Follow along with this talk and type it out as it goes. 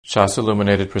Shas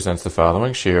Illuminated presents the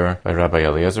following shir by Rabbi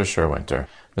Eliezer Sherwinter.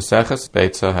 Maseches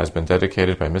Beitzah has been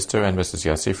dedicated by Mr. and Mrs.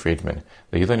 Yossi Friedman,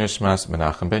 Leila Nishmas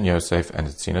Menachem ben Yosef, and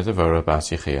Tzina Devora Bas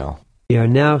Yechiel. We are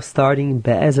now starting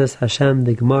Be'ezras Hashem,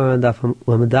 the Gemara on Daf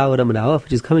Lamed Daled Amud Aleph,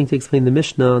 which is coming to explain the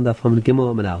Mishnah on Daf Lamed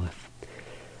Gimel Amud Aleph.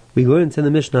 We go into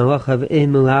the Mishnah Halacha of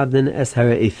Ein Melabdin Es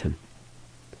Hara'ifim.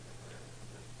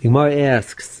 The Gemara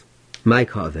asks, my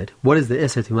Kavod, what is the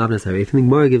Isser to Melabdin Es Hara'ifim? The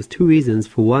Gemara gives two reasons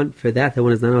for one is not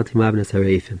allowed to Melabdin Es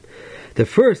Hara'ifim. The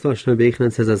first Lashon Rabbi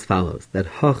says as follows, that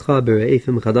Hacha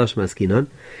Bera'ifim Chadash Maskinan,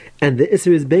 and the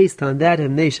Isser is based on that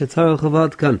of Neisha Tzarech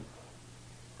Avadkan.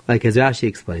 Like as Rashi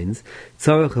explains,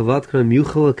 Tzarech Avadkan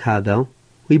Yuchel Kabel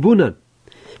Libunan.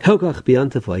 Helkach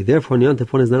B'Yantef, therefore in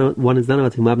Yantef one is not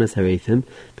allowed to Melabdin Es Hara'ifim,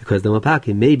 because the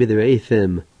Mapakim, maybe the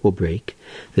Ra'ifim will break.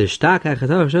 And as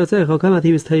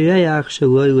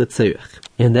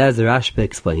the Rashba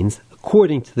explains,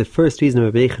 according to the first reason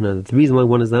of Rabbi Yechanan, the reason why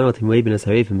one is not allowed to Melabdin Es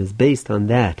Hara'ifim is based on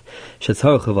that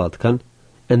Shetzarech Avadkan,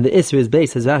 and the Isser is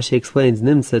based, as Rashi explains,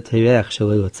 Nimsa Teirech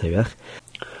Shaloi Tzarech.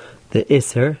 The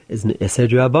Isser is an Isser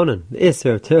D'Rabbanan. The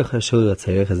Isser of Tercha Shaloi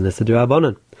Tzarech is an Isser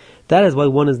D'Rabbanan. That is why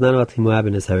one is not allowed to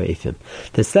Melabdin Es Hara'ifim.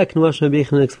 The second Lashon Rabbi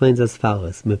Yechanan explains as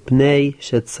follows: Mipnei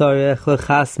shetzarech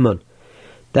lechasman,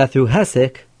 that through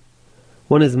hesek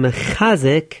one is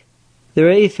mechazik the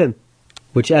Ra'ifim,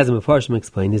 which, as the Mefarshim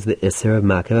explained, is the Isser of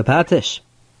Makav Patish.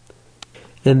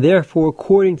 And therefore,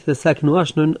 according to the second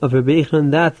Lashon of Rabbi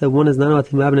Yechanan, that one is not allowed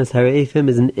to Melabdin Es Hara'ifim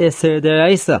is an Isser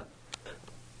deraisa.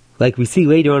 Like we see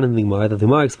later on in the Gemara, that the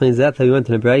Gemara explains that we went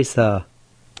in a Braisa,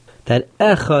 that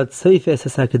Echad Seifes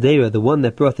HaKedera, the one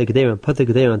that brought the Kedera and put the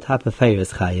Kedera on top of fire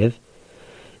is Chayiv,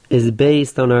 is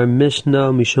based on our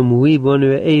Mishnah Mishum Libon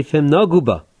Re'efim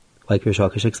Naguba, like Rish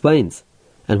Lakish explains.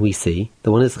 And we see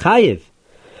the one is Chayiv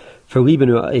for Libon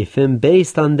Re'efim,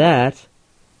 based on that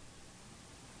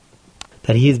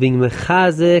he is being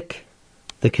mechazik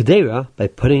the Kedera by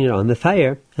putting it on the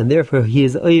fire, and therefore he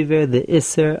is over the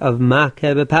Isser of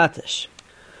Makeh B'Patish.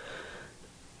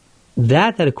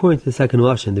 That according to the second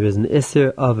Lashon, there is an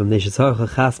Isser of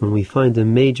Neishatzarech Chasman, we find a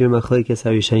major Machlekes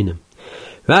HaRishonim.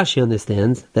 Rashi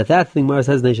understands that thing Gemara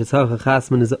says Neishatzarech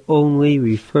Chasman is only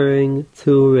referring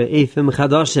to Re'efim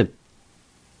Chadashim.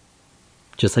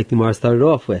 Just like the Gemara started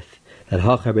off with, that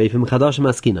Hacha Re'efim Chadashim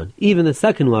Askinon. Even the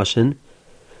second Lashon,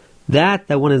 that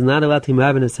one is not allowed to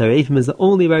Melabdin Es Hara'ifim is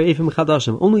only by Re'efim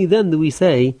Chadashim. Only then do we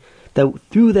say that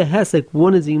through the Hesek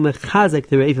one is being Mechazik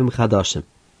the Re'efim Chadashim.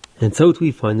 And so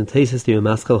we find in Teisus the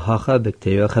Ramaskal Hacha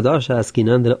B'Kteira Chadasha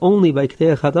Askinan that only by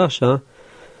Kteira Chadasha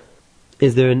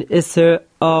is there an Isser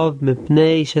of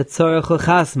Mipnei Shetzarech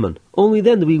Chasman. Only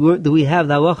then do we have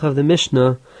the halacha of the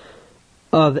Mishnah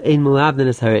of Ein Melabdin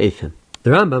Es Hara'ifim.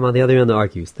 The Rambam on the other hand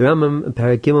argues. The Rambam in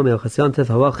Perek Gimel Melchas Yontif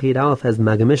Halacha Yid Aleph, as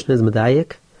Maga Mishnah is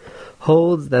Medayik,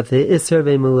 holds that the Isser of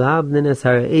Ein Melabdin Es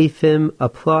Hara'ifim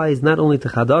applies not only to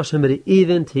Chadashim but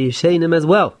even to Yeshenim as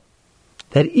well.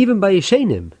 That even by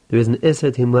Yeshenim, there is an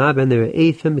Isser to Melabdin the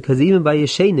Re'efim, because even by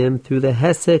Yeshenim, through the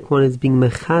Hesek, one is being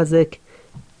Mechazik,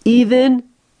 even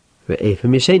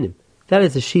Re'efim Yeshenim. That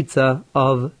is the Shitza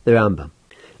of the Rambam.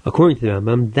 According to the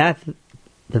Rambam, that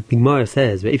the Gemara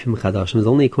says, Re'efim Chadashim, is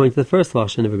only according to the first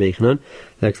Lashon of Rabbi Yechanan,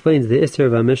 that explains the Isser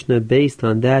of our Mishnah based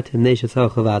on that in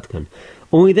Neishatzarech Avadkan.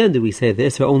 Only then do we say the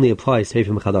Isser only applies to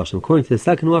Re'efim Chadashim. According to the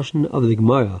second Lashon of the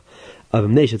Gemara of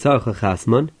Neishatzarech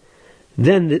Chasman,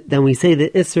 then we say the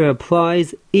Isra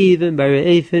applies even by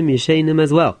Re'efim Yeshenim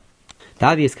as well. The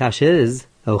obvious kasha is,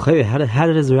 how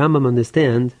does the Rambam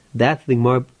understand that the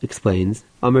Gemara explains,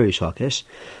 Amar Rish Lakish,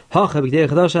 Hacha B'Kdeira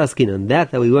Chadasha Askinan,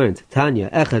 that we learned, Tanya,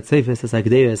 Echad Seifes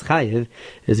HaKedera is Chayiv,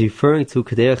 is referring to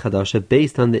Kedera Chadasha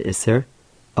based on the Isra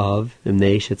of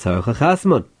Mnei Shetzarech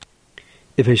Chasman.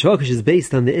 If Rish Lakish is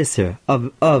based on the Isser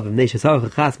of Mnei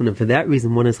Shetzarech Chasman, and for that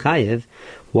reason one is Chayiv,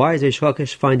 why does Rish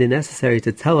Lakish find it necessary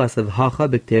to tell us of Hacha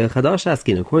B'Kteira Chadasha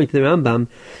Askin? According to the Rambam,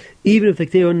 even if the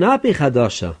Kteira not be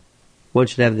Chadasha, one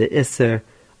should have the Isser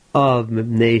of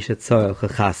Mnei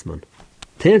Shetzarech Chasman.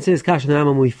 To answer this question,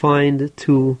 Rambam, we find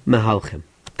two Mahalchim.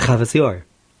 Chavas Yor,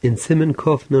 in Siman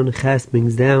Kof Nun Ches,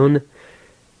 brings down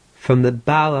from the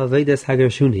Baal Avedas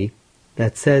Hagershuni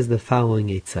that says the following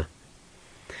Eitzah.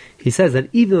 He says that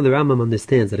even though the Rambam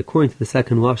understands that according to the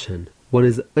second Lashon, one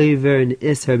is over an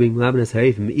Isser being Melabdin Es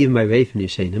Hara'ifim, even by Re'efim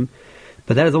Yeshenim,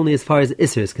 but that is only as far as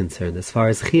Isser is concerned. As far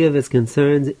as Chiyav is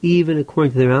concerned, even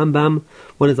according to the Rambam,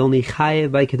 one is only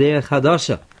Chayiv by Kedera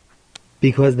Chadasha,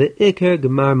 because the Iker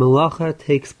Gemar Malacha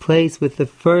takes place with the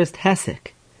first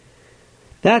Hesek.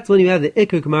 That's when you have the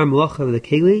Iker Gemar Malacha of the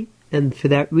Keli, and for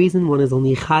that reason one is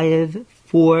only Chayiv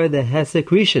for the Hesek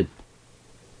Rishon.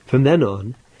 From then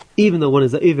on, even though one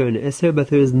is over an Isser, but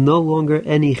there is no longer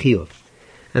any Chiyuv.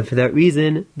 And for that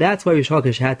reason, that's why Rish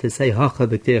Lakish had to say Hacha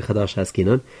B'K'dei Chadash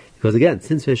Haskinon, because again,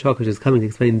 since Rish Lakish is coming to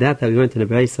explain that we learned in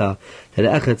the Beitzah,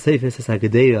 that Echad Seifes Es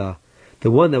HaGedeya,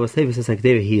 the one that was Seifes Es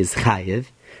HaGedeya, he is Chayiv.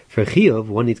 For Chiyuv,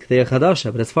 one needs K'dei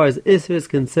Chadasha, but as far as Isser is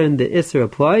concerned, the Isser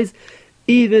applies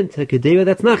even to Kedera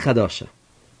that's not Chadasha.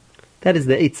 That is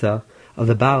the Eitzah of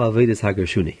the Baal Avodas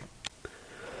HaGershuni.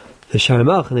 The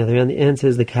Sharmalch, on the other hand,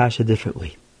 answers the Kasha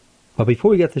differently. But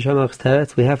before we get to Sharmalch's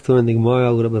Teretz, we have to learn the Gemara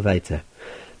a little bit Beitzah.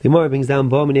 The Gemara brings down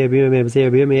Ba'amini Abirmi Abzera.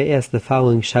 Abirmi asked the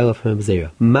following Shaila from Abzera.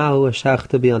 Ma'u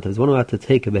Shachta B'Yontif. Is one allowed to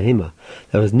take a behema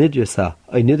that was Nidrasa,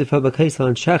 or Nidrafa B'Kaisal,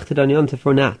 and Shachted on Yontif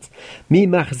or not? Mi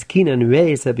Machzkin and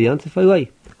Reisa B'Yontif Alay.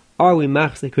 Are we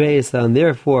Machzik Reisa, and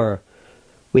therefore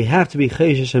we have to be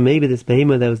Chayshish, and maybe this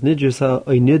behema that was Nidrasa,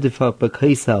 or Nidrafa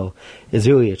B'Kaisal is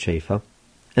really a Treifa,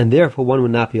 and therefore one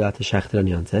would not be allowed to Shachted on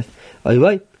Yontif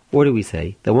Alay? Or do we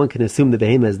say that one can assume the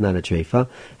behema is not a treifa,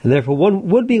 and therefore one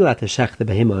would be allowed to shech the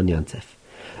behema on Yantif?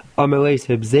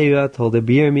 Eliezer B'Zera told the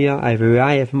Birmia, I have a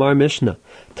raya from our Mishnah,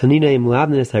 Tanina im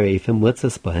labnes harefim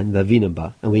litzas bahen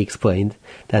vavinamba, and we explained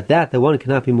that the one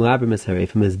cannot be mulabrimis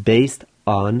harefim is based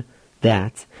on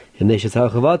that in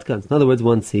Neshesar. In other words,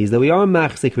 one sees that we are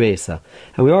machzik reisa,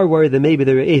 and we are worried that maybe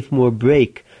the reifim will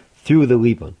break through the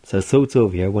libon. So it's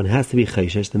over here, one has to be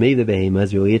chayshish, that maybe the behema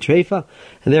is really a treifa,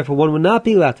 and therefore one would not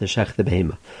be allowed to shech the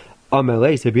behema.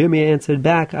 Eliezer Birmia answered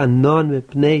back, I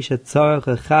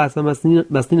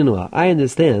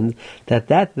understand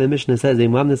that the Mishnah says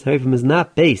is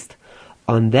not based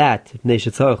on that,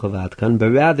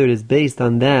 but rather it is based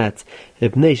on that,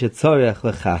 and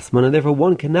therefore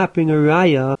one cannot bring a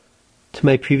raya to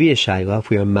my previous shayla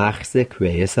if we are machzik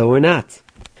reisa or not.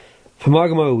 From our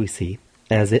Gemara we see,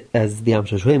 as the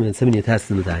Amshel Shlomo and Simon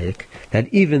Yatas Medayik, that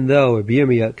even though Rabbi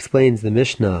Yirmiyah explains the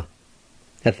Mishnah,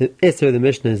 that the Isser of the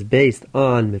Mishnah is based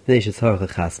on Mipnei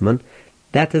Shetzarech Chasman,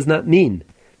 that does not mean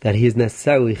that he is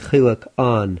necessarily chiluk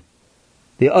on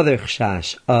the other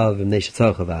chashash of Mipnei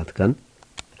Shetzarech Vatkan.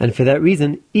 And for that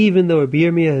reason, even though Rabbi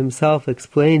Yirmiyah himself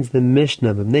explains the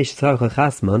Mishnah of Mipnei Shetzarech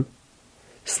Chasman,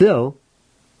 still,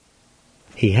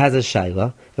 he has a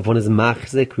shaila if one is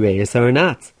machzik reisa or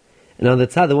not. And on the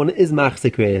tzad, the one is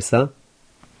machzik reisa,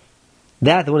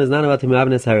 that the one is not allowed to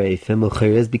ma'abnes hareifim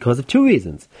l'chayr is because of two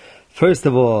reasons. First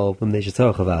of all, Mimnei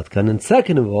Shetzarech Vatkan, and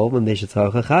second of all, Mimnei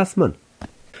Shetzarech Chasman.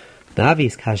 The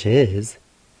obvious kasha is,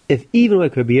 if even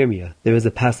like Rabbi Yirmiyah, there is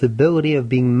a possibility of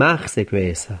being machzik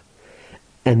reisa,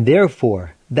 and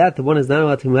therefore, that the one is not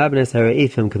allowed to ma'abnes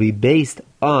hareifim could be based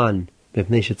on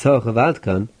Mimnei Shetzarech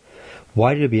Vatkan,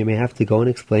 why did Rabbi Yirmiyah have to go and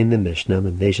explain the Mishnah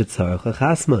Mimnei Shetzarech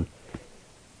Chasman?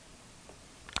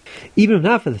 Even if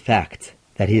not for the fact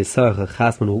that he is Sarach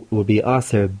Chasman will be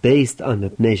aser based on the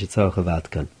Pnei Shetzarech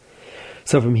Vatkan.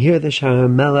 So from here the Shar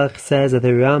Melech says that the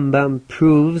Rambam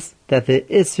proves that the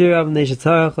Isser of Pnei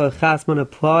Shetzarech Chasman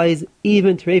applies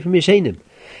even to Reifim Yeshenim.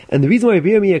 And the reason why Rabbi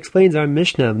Yirmiyah explains our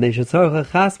Mishnah Pnei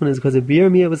Shetzarech Chasman is because Rabbi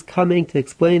Yirmiyah was coming to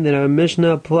explain that our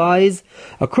Mishnah applies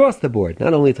across the board,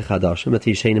 not only to Chadashim but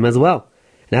to Yeshenim as well.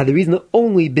 And had the reason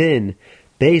only been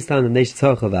based on the Pnei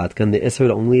Shetzarech Vatkan, the Isser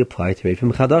would only apply to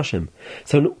Reifim Chadashim.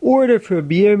 So in order for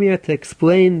Rabbi Yirmiyah to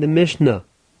explain the Mishnah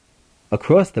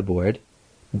across the board,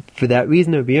 for that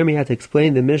reason Rabbi Yirmiyah had to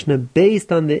explain the Mishnah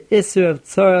based on the Isser of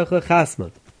Tzarech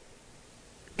Chasman.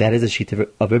 That is a sheet of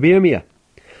Rabbi Yirmiyah.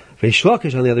 Rish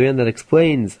Lakish, on the other hand, that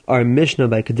explains our Mishnah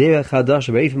by Kedera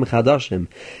Chadashim, Reifim Chadashim,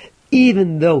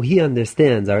 even though he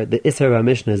understands the Isser of our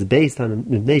Mishnah is based on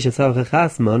Mipnei Shetzarech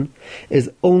Chasman, is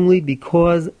only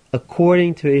because,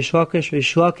 according to Rish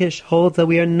Lakish holds that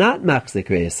we are not machzik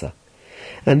reisa.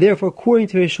 And therefore, according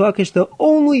to Rish Lakish, the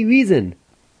only reason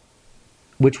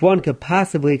which one could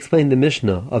possibly explain the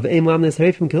Mishnah of Ein Lamnes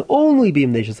Harefim can only be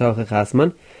Mipnei Shetzarech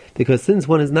Chasman, because since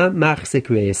one is not machzik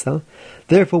reisa,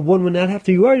 therefore one would not have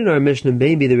to write in our Mishnah,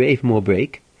 maybe the Reifim will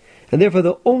break. And therefore,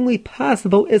 the only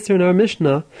possible Isser in our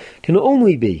Mishnah can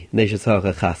only be Mipnei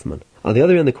Shetzarech Chasman. On the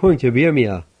other hand, according to Rabbi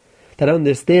Yirmiyah, that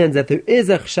understands that there is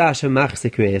a chashash of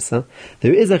machzik reisa,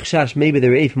 there is a chashash maybe the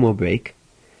Reifim will break,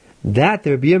 that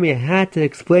the Rabbi Yirmiyah had to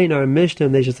explain our Mishnah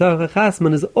Mipnei Shetzarech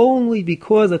Chasman is only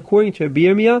because, according to Rabbi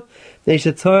Yirmiyah,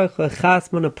 Mipnei Shetzarech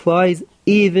Chasman applies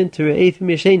even to Reifim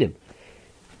Yeshenim.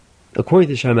 According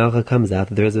to Shar Melech, comes out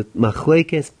that there is a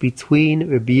machlekes between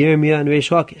Rabbi Yirmiyah and Rish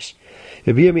Lakish.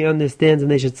 Rabbi Yirmiyah understands that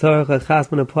Mipnei Shetzarech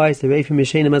Chasman applies to Reifim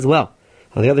Yeshenim as well.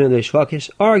 On the other hand, Rish Lakish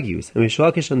argues, and Rish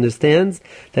Lakish understands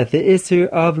that the Isser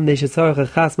of Mipnei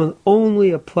Shetzarech Chasman only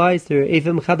applies to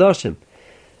Reifim Chadashim.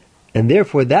 And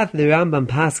therefore, that the Rambam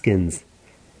paskins,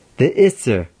 the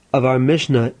Isser of our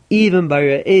Mishnah, even by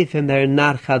Reifim that are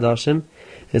not Chadashim,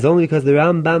 is only because the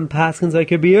Rambam paskins like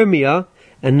Rabbi Yirmiyah,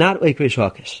 and not like Rish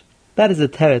Lakish. That is the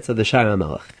teretz of the Shara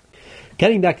Melech.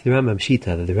 Getting back to the Rambam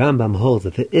Shita, that the Rambam holds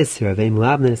that the Isser of Eim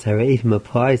Labnes Hara'ifim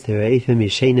applies to Hara'ifim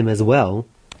Yeshenim as well.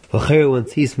 V'chayr one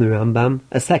sees from the Rambam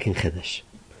a second Chiddush.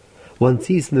 One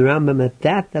sees from the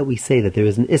Rambam that we say that there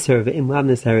is an Isser of Eim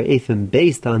Labnes Hara'ifim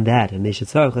based on that, and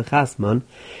Neshetzarach Chasman,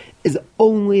 is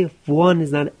only if one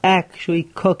is not actually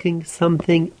cooking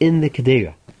something in the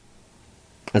Kedera.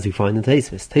 As we find in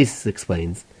Taisvis. Taisvis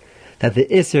explains that the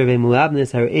Isser of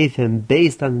Emulabnis Hara'ifim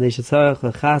based on the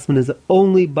Neshetzarach Chasman is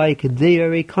only by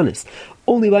Kedera Rekonis,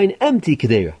 only by an empty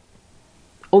Kedera.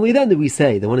 Only then do we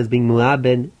say that one is being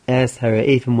Mulabin Es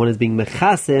Hara'ifim, one is being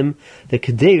Mechasim, the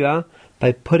Kedera,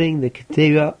 by putting the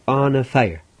Kedera on a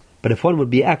fire. But if one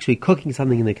would be actually cooking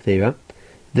something in the Kedera,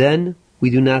 then we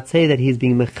do not say that he is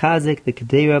being Mechazik the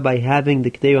Kedera by having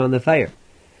the Kedera on the fire.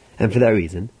 And for that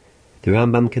reason, the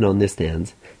Rambam can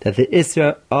understand that the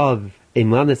Isra of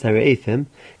Emlanis Hara'ifim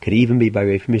could even be by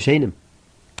Reifim Yeshenim.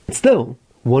 Still,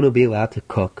 one will be allowed to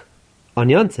cook on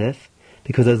Yontif,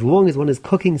 because as long as one is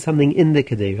cooking something in the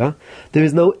Kedera, there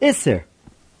is no Isser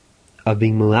of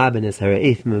being Mulabinis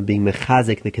Hara'ifim, of being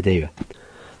Mechazik the Kedera.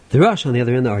 The Rosh on the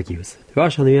other end argues. The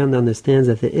Rosh on the other end understands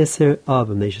that the Isser of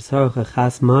Neshetzarach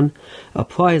Chasman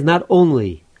applies not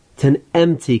only to an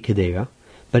empty Kedera,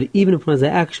 but even if one is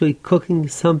actually cooking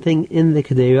something in the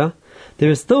Kedera,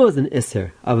 there still is an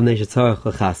Isser of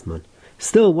Neshetzarach Chasman.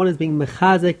 Still, one is being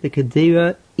Mechazik the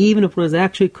Kedera, even if one is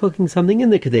actually cooking something in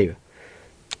the Kedera.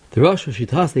 The Rosh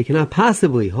Hashitas, they cannot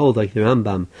possibly hold like the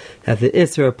Rambam that the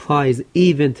Isser applies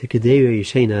even to Kedera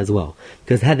Yeshena as well.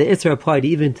 Because had the Isser applied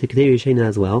even to Kedera Yeshena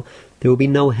as well, there will be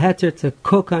no heter to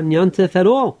cook on Yontif at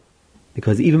all.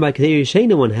 Because even by Kedera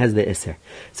Yeshena one has the Isser.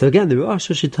 So again, the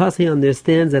Rosh Hashitas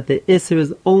understands that the Isser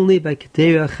is only by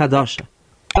Kedera Chadasha.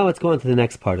 Now let's go on to the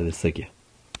next part of the sugya.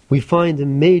 We find a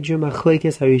major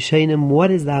machlokes harishenim.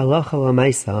 What is the halacha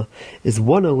l'maisa? Is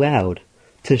one allowed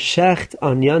to shecht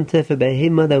on Yontif a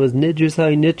behema that was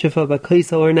nidrusai nitrifa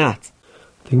b'kaisa or not?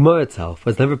 The Gemara itself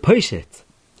was never poshit.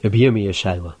 Rabbi Yirmiyah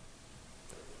Shaila.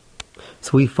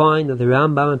 So we find that the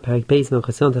Rambam and Perek Beis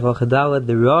Mechasyon Tefal Chadala,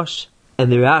 the Rosh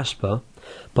and the Rashba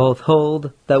both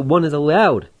hold that one is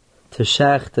allowed to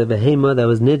shecht a behema that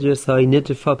was nidrusai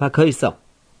nitrifa b'kaisa.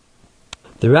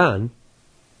 The Ran,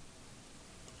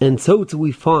 and so too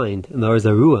we find in the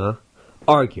Arzarua,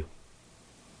 argue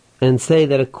and say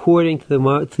that according to the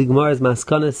Gemara's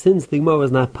maskana, since the Gemara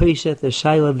was not Peshet the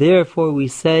Shaila, therefore we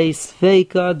say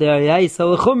Sveika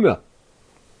Derayaisa L'chumra.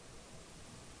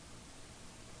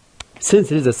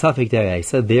 Since it is a Safek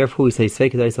Derayaisa, therefore we say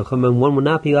Sveika Derayaisa L'chumra, and one would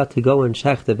not be allowed to go and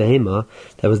shech the behema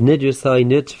that was Nidrusai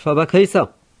Nidrfa B'kaisa.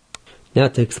 Now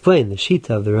to explain the Shita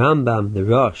of the Rambam, the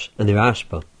Rosh, and the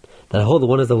Rashba, that hold the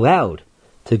one is allowed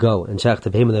to go and shech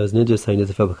the behema that was Nidrusai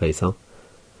Nidrfa B'kaisa,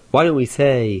 why don't we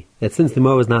say that since the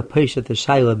Gemara was not Peshet the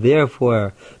Shaila,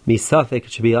 therefore misafek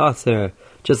it should be aser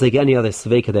just like any other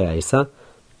Sveika Deraisa?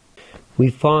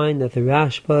 We find that the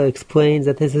Rashba explains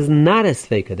that this is not a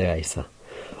Sveika Deraisa.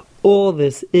 All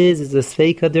this is a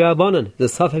Sveika Derabanan, the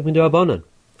Safek Derabanan,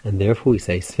 and therefore we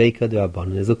say Sveika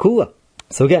Derabanan is a Kula.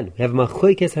 So again, we have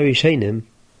Machlokes Harishenim.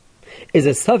 Is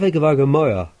a Safek of our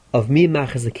Gemara of Mi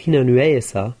Machazakina and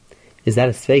Reisa, is that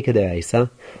a Sveika Deraisa,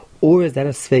 or is that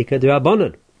a Sveika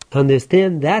Derabanan? To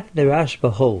understand that the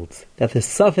Rashba holds that the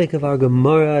Safek of our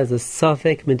Gemara is a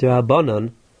Safek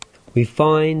Midrabanan, we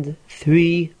find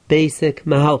three basic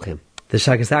Mahalchim. The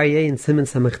Shagas Aryeh in Simon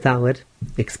Samech Dalet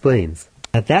explains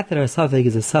that our Safek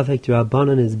is a Safek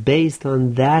Drabanan is based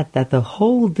on that the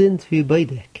whole din to be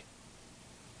Beidik.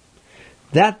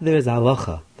 That there is a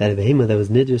halacha that a behema that was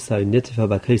nidrusai nitfa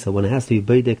b'kaisa, one has to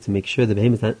be Beidik to make sure the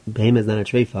behema is not a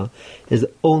treifa, is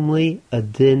only a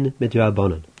din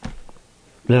midrabanan.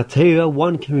 Now, Torah,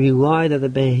 one can rely that the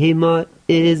behema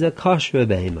is a kosher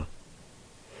behema.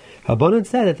 Rabbanan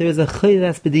said that there is a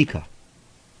chayras bedika.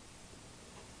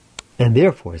 And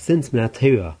therefore, since Minat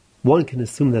Torah, one can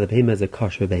assume that the behema is a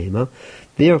kosher behema,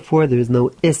 therefore there is no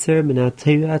iser Minat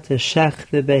Torah to shech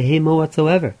the behema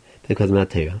whatsoever. Because Minat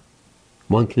Torah,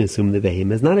 one can assume the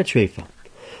behema is not a treifa.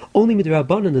 Only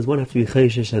midrabanan does one have to be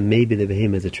chayshish and maybe the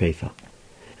behema is a treifa.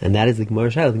 And that is the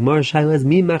Gemara Shaila. The Gemara Shaila is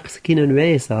mi machsakin and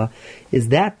reisa. Is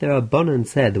that the Rabbanan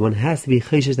said that one has to be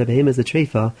chayshish that behema is a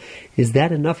treifa? Is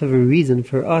that enough of a reason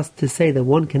for us to say that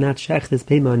one cannot shech this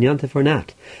behema on yontif or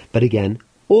not? But again,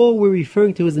 all we're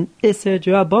referring to is an iser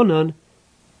d'Rabbanan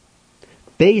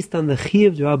based on the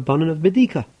chiyuv d'Rabbanan of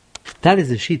bedika. That is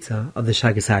the shitza of the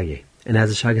Shagas Aryeh. And as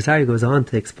the Shagas Aryeh goes on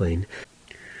to explain,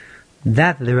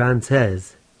 that the Ran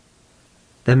says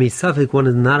that misafik one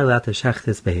is not allowed to shech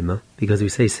this behema, because we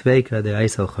say sveika the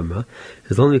aisal chumra,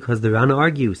 is only because the Ran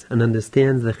argues and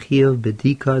understands the chiyuv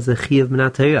bedika as a chiyuv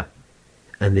minat Torah.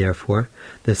 And therefore,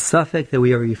 the suffix that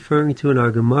we are referring to in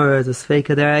our Gemara is a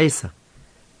Sveika Deraisa.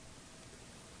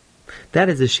 That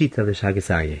is the Shita of the Shagas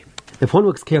Aryeh. If one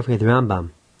looks carefully at the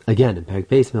Rambam, again, in Perek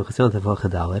Beis Milchas Yontif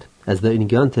Al-Chadalet, as the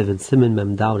Yontif in Siman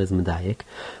Mem Dalet is Medayik,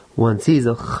 one sees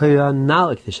a Chira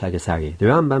Nalik the Shagas Aryeh. The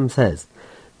Rambam says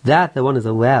that one is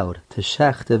allowed to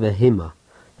Shech the Behema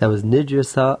that was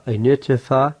Nidrasa or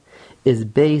Nirtrifa is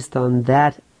based on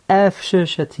that Efsher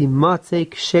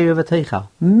Shetimatzek Sheir V'Teichal.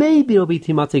 Maybe it'll be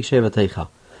Timatzek Sheir V'Teichal.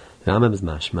 The Rambam is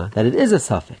mashma that it is a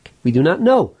suffix. We do not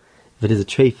know if it is a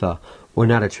treifa or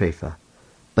not a treifa.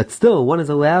 But still, one is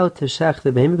allowed to shech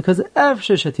the behemoth because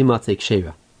Efsher Shetimatzek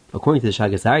Sheira. According to the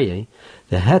Shagas Aryeh,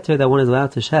 the heter that one is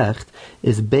allowed to shecht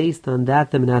is based on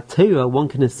that the Minat Torah one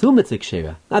can assume it's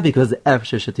Sheira, not because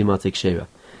Efsher Shetimatzek Sheira.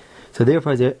 So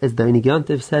therefore, as the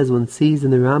Yontif says, one sees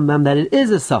in the Rambam that it is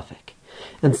a suffix.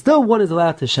 And still one is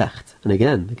allowed to shecht. And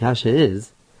again, the kasha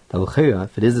is,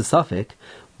 if it is a suffix,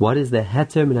 what is the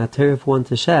heter Minat Torah for one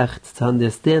to shecht to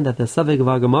understand that the suffix of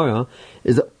our Gemara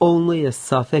is only a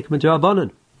suffix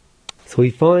midrabanan? So he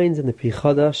finds in the Pri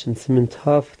Chadash and Siman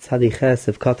Tov Tzadiches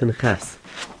of Katan Ches.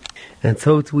 And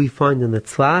so too we find in the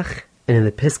Tzlach and in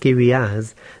the Piskei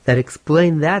Riyaz that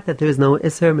explain that there is no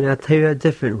Isser Minat Torah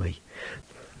differently.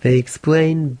 They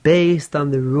explain based on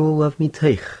the rule of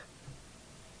Mitoich.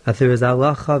 That there is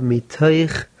halacha of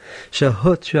Mitoich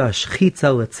shehutra shchita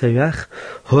letzerech,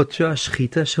 hutra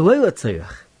shchita shelei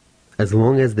letzerech. As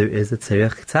long as there is a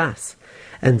tzerech k'tas.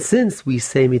 And since we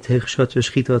say Mitoich shotra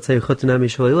shchita letzerech, hutra nami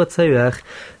shelei letzerech,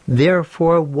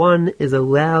 therefore one is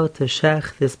allowed to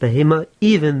shech this behema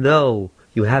even though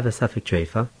you have a suffix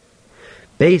treifa.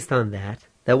 Based on that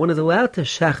one is allowed to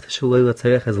shech shelei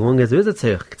letzerech as long as there is a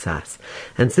tzerech k'tas.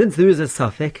 And since there is a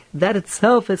suffix, that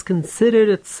itself is considered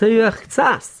a tzerech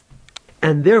k'tas.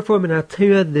 And therefore, Minat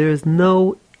Torah, there is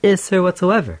no Isser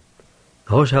whatsoever.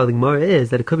 The whole shah of the Gemara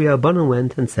is that it could be Rabbanan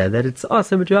went and said that it's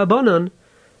awesome to Rabbanan.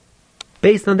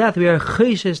 Based on that, we are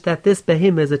chayshish that this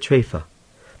behim is a treifa.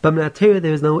 But Minat Torah,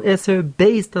 there is no Isser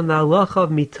based on the halacha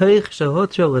of Mitoich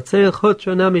shehotra l'tzerich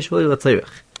hotra nami shelei l'tzerich.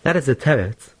 That is the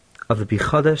teretz of the Pri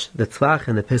Chadash, the Tzlach,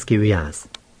 and the Piskei Riyaz.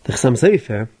 The Chassam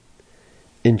Sofer,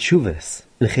 in Tshuvas,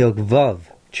 in Chiluk Vav,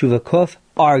 Tshuva Kof,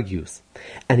 argues,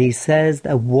 and he says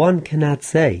that one cannot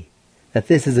say that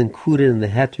this is included in the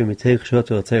heter Mitoich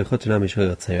shotra l'tzerich hotra nami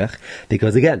shelei l'tzerich,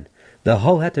 because again, the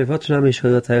whole heter hotra nami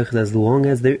shelei l'tzerich is as long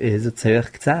as there is a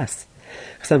tzerich k'tzas.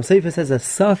 Chassam Sofer says a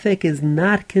suffix is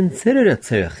not considered a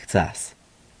tzerich k'tzas.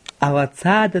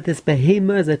 Alatzad that this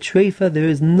behema is a treifa, there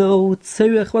is no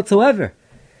tzerich whatsoever.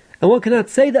 And one cannot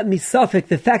say that misafik,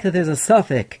 the fact that there's a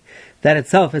suffix, that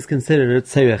itself is considered a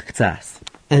tzerich k'tzas.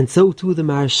 And so too the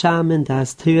Marsham and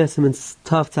Das Teres and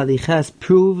Tov Tzadiches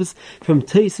proves from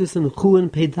Tesis and Chuan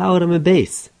Peidaram and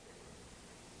Beis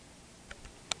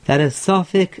that a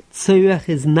suffix tzerich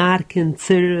is not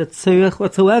considered a tzerich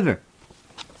whatsoever.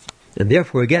 And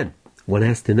therefore again, one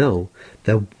has to know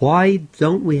that why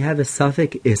don't we have a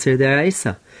suffix Isser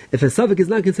Deraisa? If a suffix is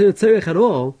not considered tzerich at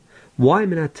all, why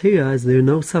Minat Torah is there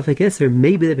no suffix Isser?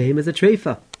 Maybe the behemoth is a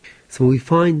treifa. So we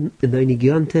find in the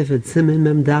Yontif and Siman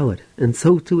Mem Dalet, and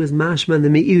so too is Mashma and the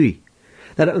Meiri,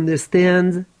 that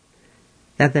understands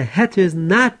that the heter is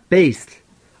not based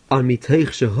on Mitoich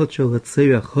shehutra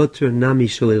l'tzerich hutra nami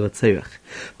shelei l'tzerich,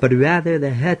 but rather the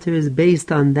heter is based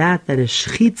on that is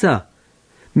shchita.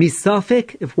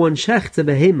 Misafik, if one shechts a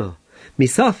behema,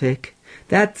 misafik,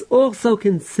 that's also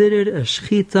considered a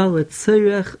shchita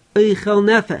l'tzerich eichel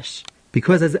nefesh.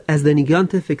 Because as the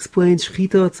Nigantif explains,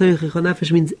 Shchita L'Tzerich Eichel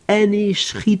Nefesh means any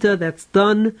Shchita that's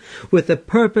done with the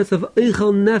purpose of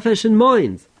Eichel Nefesh in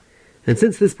mind. And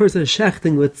since this person is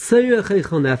shechting with Tzerich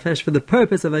Eichel Nefesh for the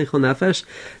purpose of Eichel Nefesh,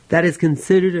 that is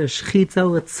considered a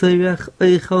Shchita L'Tzerich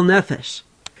Eichel Nefesh.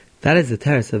 That is the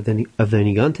teretz of the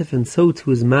Nigantif, and so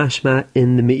too is Mashma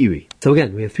in the Meiri. So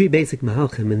again, we have three basic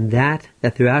Mahalchim, and that the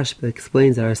Rashba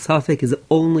explains that our suffix is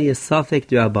only a suffix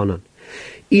d'Rabbanan.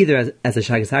 Either, as the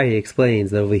Shagas Aryeh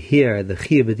explains, that over here the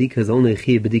Chiyah B'dika is only a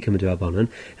Chiyah B'dika Midrabanan,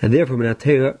 and therefore Minat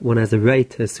Torah one has the right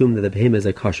to assume that the behema is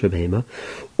a kosher behema,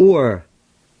 or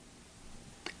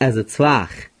as a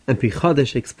Tzlach and Pri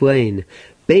Chadash explain,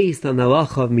 based on the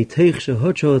halacha of Mitoich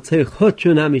shehutra l'tzerich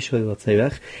hutra nami shelei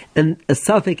l'tzerich, and a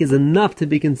suffix is enough to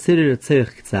be considered a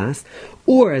tzerich k'tzas,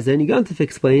 or as the Nigantif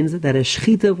explains, that a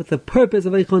shchita with the purpose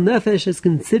of Eichel Nefesh is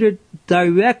considered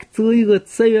directly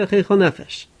l'tzerich Eichel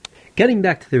Nefesh. Getting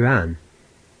back to the Ran,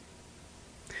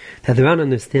 that the Ran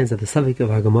understands that the suffix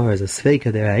of our Gemara is a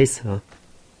Sveika Deraisa,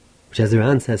 which as the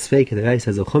Ran says, Sveika Deraisa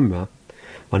is a Chumrah.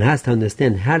 One has to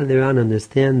understand, how did the Ran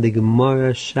understand the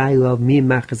Gemara Shaila of Mi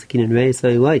Machasakin and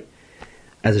Reisa Ilai?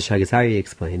 As the Shagas Aryeh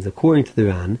explains, according to the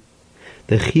Ran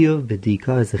The chiyuv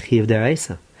b'dika is a chiyuv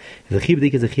deraisa. If the chiyuv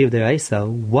b'dika is a chiyuv deraisa,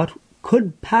 what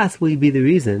could possibly be the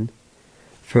reason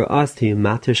for us to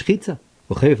matter shchitza?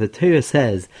 Well, if the Torah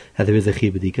says that there is a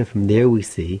chiyuv b'dika, from there we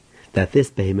see that this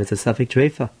behemoth is a suffix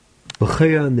treifa.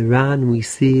 On the Ran we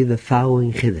see the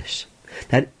following chiddush,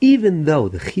 that even though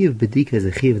the chiyuv b'dika is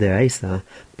a chiyuv deraisa,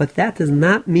 but that does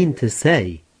not mean to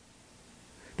say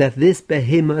that this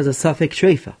behemoth is a suffix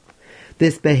treifa.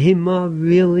 This behemoth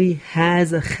really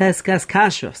has a cheskas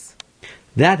kashrus.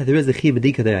 That there is a chiyuv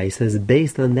b'dika deraisa is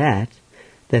based on that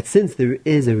since there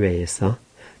is a reisa,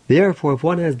 therefore if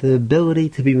one has the ability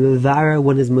to be mevara,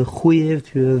 one is mechuyev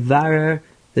to be mevara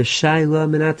the shayla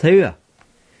min Torah.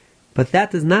 But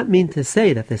that does not mean to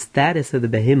say that the status of the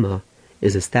behemoth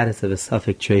is a status of a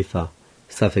suffix treifa,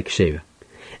 suffix shera.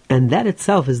 And that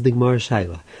itself is the Gemara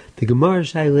Shaila. The Gemara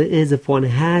Shaila is if one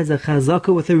has a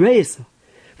chazaka with a reisa,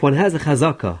 if one has a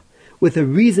chazaka with a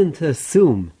reason to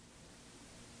assume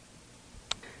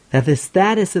that the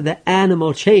status of the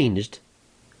animal changed,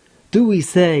 do we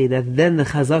say that then the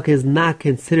chazaka is not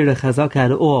considered a chazaka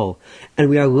at all, and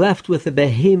we are left with a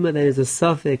behemoth that is a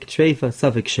suffix treifa,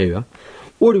 suffix shera?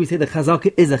 Or do we say the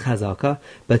chazaka is a chazaka,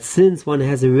 but since one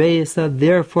has a reisa,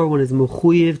 therefore one is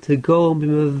mechuyev to go and be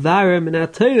mevarim in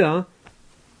Torah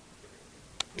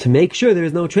to make sure there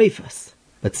is no treifas.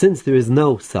 But since there is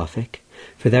no suffix,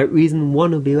 for that reason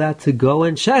one will be allowed to go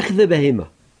and shech the behemoth.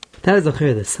 That is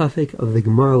the suffix of the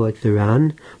Gemara like the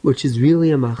Ran, which is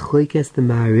really a machlokes the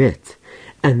Marit,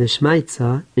 and the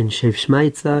Shmaitza in Shev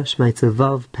Shmaitza, Shmaitza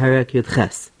Vav, Perek Yud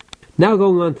Ches. Now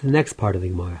going on to the next part of the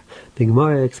Gemara. The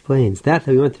Gemara explains that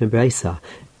we went to the Beitzah,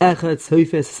 Echad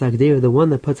Soifes Sagdeir, the one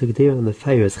that puts a Gdeir on the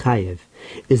fire is Chayev,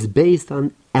 is based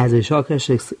on, as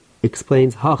Ishakesh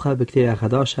explains, Hacha B'Kdeir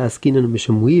Achadasha Askinan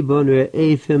Mishum Wibon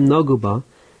Re'efim Noguba,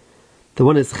 the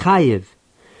one is Chayev,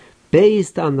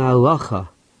 based on the halacha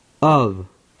of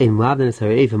in Mavdanis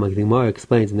Harefim, like the Gemara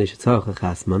explains in the Shetzarach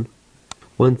Chasman,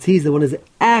 one sees that one is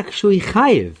actually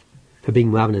chayiv for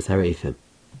being Mavdanis Harefim.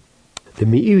 The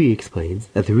Meiri explains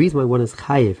that the reason why one is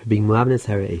chayiv for being Mavdanis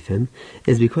Harefim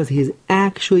is because he is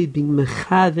actually being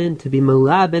mechaven to be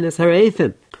Malabenis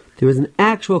Harefim. There is an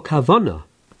actual kavana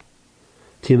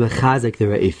to mechazek the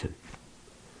Re'efim.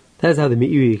 That is how the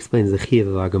Meiri explains the chiyuv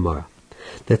of our Gemara.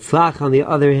 The Tzlach, on the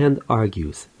other hand,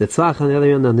 argues. The Tzlach, on the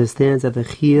other hand, understands that the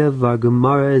chiyuv of our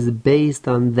Gemara is based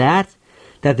on that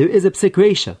there is a psik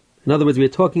reisha. In other words, we are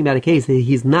talking about a case that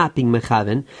he's not being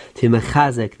mechaven to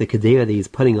mechazek the kedera that he's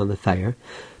putting on the fire,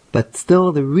 but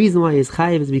still the reason why he's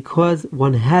chayiv is because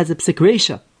one has a psik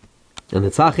reisha. And the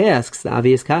Tzlach asks the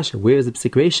obvious kasha, where is the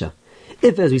psik reisha?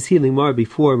 If, as we see in the Gemara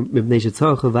before, there is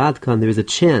a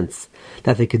chance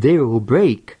that the kedera will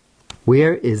break,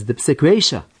 where is the psik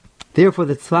reisha? Therefore,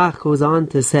 the Tzlach goes on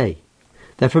to say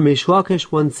that from Rish Lakish,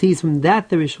 one sees from that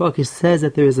the Rish Lakish says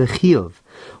that there is a chiyuv.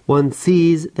 One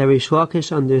sees that Rish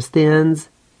Lakish understands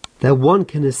that one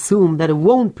can assume that it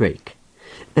won't break.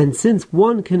 And since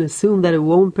one can assume that it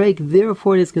won't break,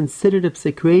 therefore it is considered a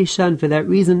psik reisha, and for that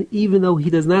reason, even though he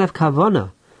does not have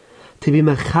kavana to be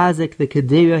mechazek the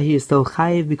kedera, he is still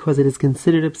chayiv because it is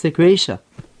considered a psik reisha.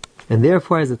 And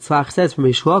therefore, as the Tzlach says, from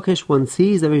Rish Lakish, one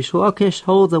sees that Rish Lakish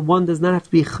holds that one does not have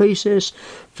to be chayshish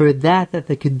for that the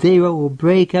kedera will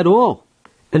break at all.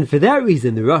 And for that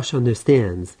reason, the Rosh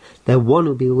understands that one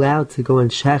will be allowed to go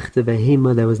and shech the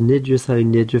behema that was nidrisa or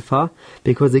nidrifa,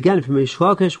 because again, from Rish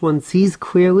Lakish, one sees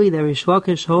clearly that Rish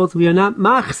Lakish holds we are not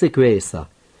machzik reisa.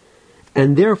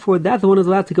 And therefore, that the one is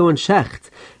allowed to go and shecht.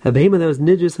 A behema that was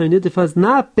nidrisa or nidrifa is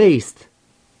not based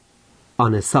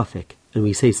on a suffix. And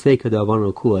we say Sveika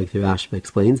D'Avon Rukul, like the Rashba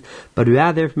explains, but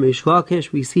rather from Rish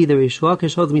Lakish we see that Rish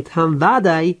Lakish holds mitam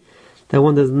vadai that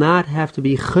one does not have to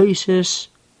be chayshish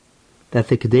that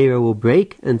the kedera will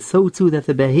break, and so too that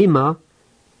the behema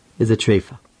is a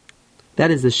treifa.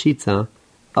 That is the shitza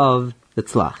of the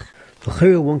Tzlach.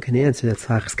 L'chira one can answer the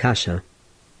Tzlach's kasha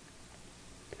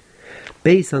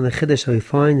based on the chiddush that we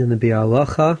find in the Biur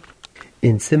Halacha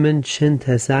in Siman Shin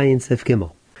Tesayin Sef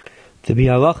Gimel. The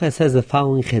Biur Halacha says the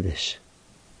following chiddush,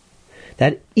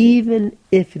 that even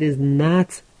if it is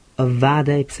not a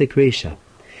vadai psik reisha,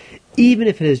 even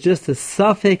if it is just a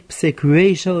suffix psik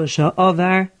reisha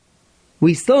l'sha'avar,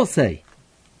 we still say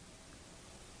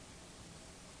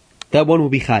that one will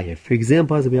be chayiv. For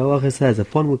example, as the Biur Halacha says,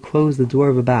 if one would close the door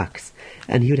of a box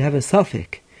and he would have a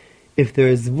suffix, if there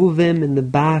is zvuvim in the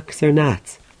box or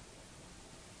not,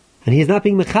 and he is not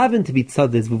being mechaven to be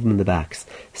tzad there's zvuvim in the box,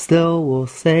 still we'll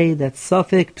say that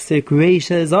suffix psik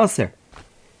reisha is aser.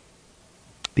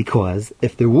 Because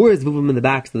if there were zvuvim in the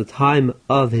box at the time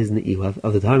of his ne'ilah,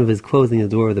 of the time of his closing the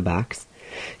door of the box,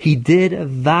 he did a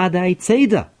vadai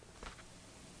tzeda.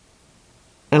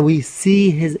 and we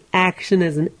see his action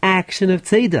as an action of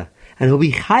tzeidah, and he'll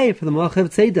be chayav for the malacha of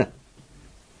tzeidah.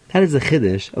 That is the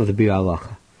chiddush of the Bir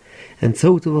Halacha. And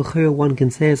so to l'chira one can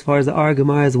say as far as the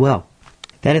Gemara as well,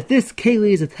 that if this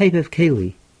keli is a type of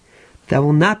keli that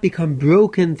will not become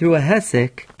broken through a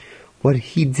hesek, what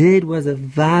he did was a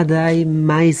vadai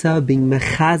maisa being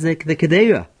mechazek the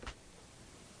kedera,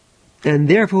 and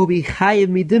therefore will be chayiv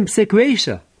midim psik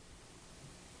reisha.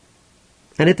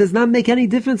 And it does not make any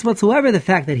difference whatsoever the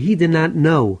fact that he did not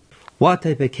know what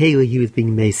type of keli he was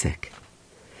being mesek.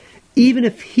 Even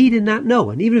if he did not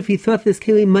know, and even if he thought this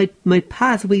keli might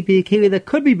possibly be a keli that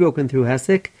could be broken through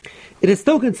hesek, it is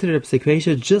still considered a psik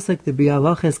reisha, just like the Bir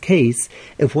Halacha's case,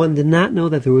 if one did not know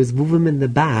that there was vuvim in the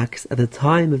box at the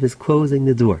time of his closing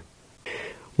the door.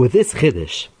 With this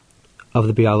chiddush of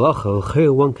the Bir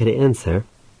Halacha, one could answer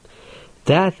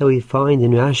that we find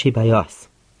in Rashi by us.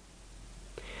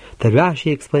 That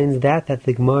Rashi explains that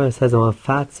the Gemara says on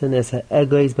Fatzin es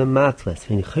ha'egleis b'matlas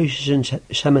v'in choshishin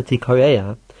shemati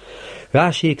kareya.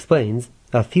 Rashi explains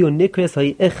that the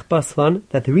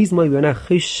reason why we're not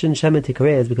choshishin shemati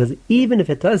kareya is because even if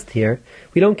it does tear,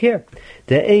 we don't care.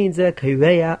 The einze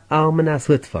kareya almanas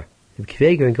litvar. If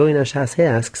Kveger and Goyin Ashas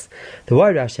asks, the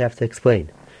why Rashi have to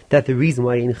explain that the reason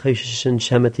why in choshishin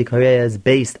shemati kareya is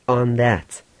based on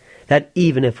that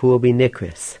even if it will be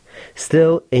nikris,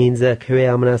 still, Einza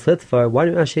Kareya Amanas Litvar. Why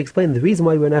don't Rashi explain the reason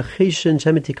why we're not Chishin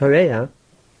Shemiti Kareya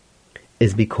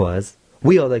is because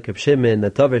we all like Reb Shimon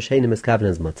that Tover Sheinim is Kavan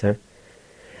as Mutter,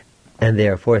 and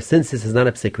therefore, since this is not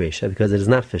a Psik Reisha, because it is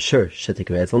not for sure Sheti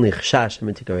Kareya, it's only Chshash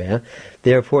Shemiti Kareya,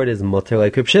 therefore it is Mutter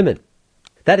like Reb Shimon.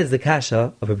 That is the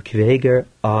kasha of Reb Kveger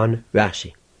on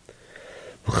Rashi.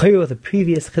 With the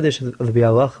previous Chiddush of the Bir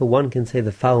Halacha, one can say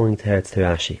the following teretz to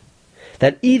Rashi,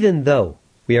 that even though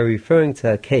we are referring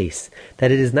to a case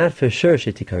that it is not for sure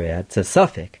Sheti Kareya, it's a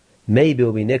suffix, maybe it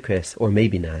will be nikris or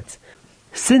maybe not.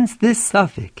 Since this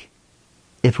suffix,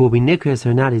 if it will be nikris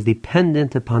or not, is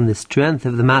dependent upon the strength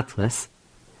of the matlas,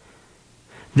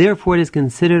 therefore it is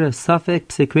considered a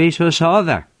suffix psik reisha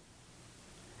sha'avar.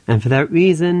 And for that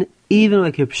reason, even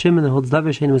like Reb Shimon that holds davar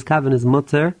shein was kavan is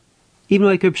mutter, even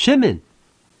like Reb Shimon,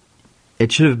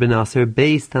 it should have been aser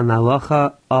based on the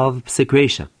halacha of psik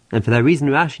reisha. And for that reason,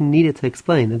 Rashi needed to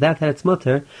explain that it's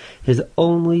mutter is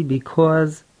only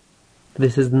because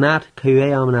this is not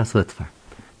Kareya Amanas Litvar.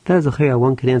 That is a chayah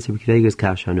one could answer B'Kveger's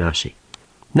kasha on Rashi.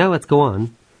 Now let's go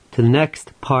on to the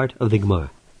next part of the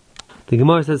Gemara. The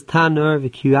Gemara says, Tanur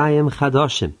v'kirayim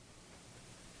chadoshim.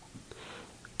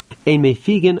 Ein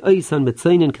mefigin oisan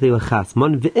b'tzoinin k'dei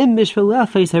l'chasmon v'im b'shvel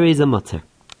l'afeis hareza mutter.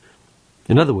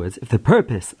 In other words, if the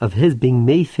purpose of his being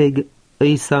mefig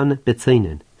oisan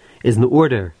b'tzoinin is in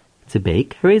order to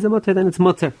bake, hareza mutter, then it's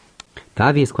mutter. The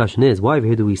obvious question is, why over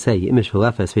here do we say imish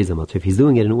v'lefes hareza mutter? If he's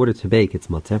doing it in order to bake, it's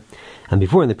mutter. And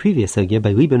before in the previous sugya,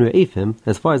 by liban re'efim,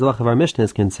 as far as the halacha of our Mishnah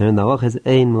is concerned, the halacha is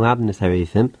ein melabnis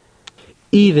hareifim,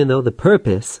 even though the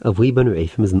purpose of liban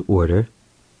re'efim is in order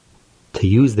to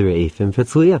use the re'efim for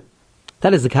tzliyah.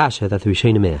 That is the kasha that the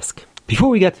Rishonim ask. Before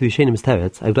we get to the Rishonim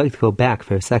teretz, I would like to go back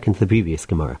for a second to the previous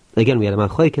Gemara. Again, we had a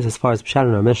machlokes as far as Pshat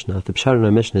in our Mishnah. If the Pshat in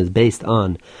our Mishnah is based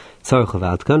on Tzarech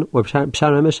Levatkan, or Pshat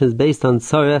in our Mishnah is based on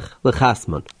Tzarech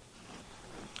Lechasman.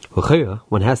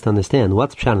 One has to understand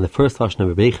what's Pshat in the first Lashon of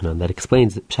Rabbi Yochanan that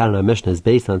explains that Pshat in our Mishnah is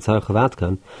based on Tzarech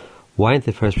Levatkan. Why isn't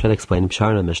the first Pshat explaining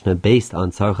Pshat in our Mishnah based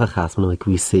on Tzarech Lechasman like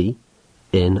we see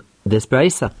in this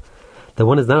Beitzah? The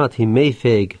one is not allowed to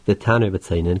mefig the Tanur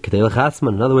b'tzainin k'dei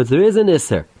l'chasman. In other words, there is an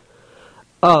iser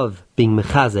of being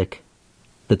mechazik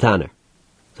the Tanur.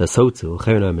 So too,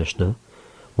 in our Mishnah,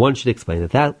 one should explain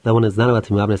that one is not allowed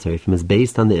to mabnes harifim is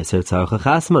based on the iser tzarech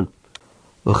l'chasman.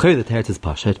 The teretz is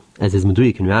pashat, as is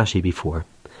meduyik in Rashi before,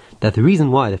 that the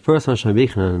reason why the first one Rabbi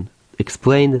Yochanan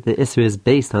explained that the iser is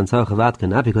based on tzarech levatkan,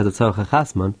 not because of tzarech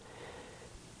l'chasman,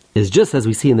 is just as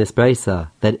we see in this Beitzah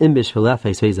that imbish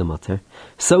v'lefes reiza mutter.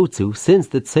 So too, since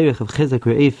the tzarech of chizak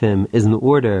re'efim is in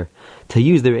order to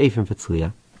use the re'efim for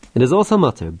tzliyah, it is also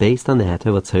mutter based on the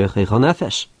heter of tzarech eichal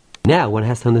nefesh. Now one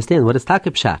has to understand what is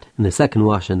takib pshat in the second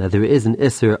washing that there is an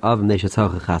iser of mnesha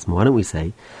tzarech chasma. Why don't we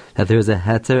say that there is a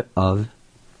heter of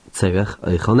tzarech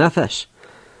eichal nefesh?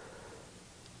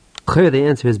 Clear, the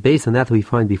answer is based on that we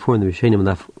find before in the Rishonim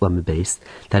Lamed Beis,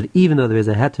 that even though there is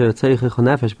a heter of tzarech eichal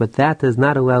nefesh, but that does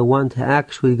not allow one to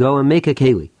actually go and make a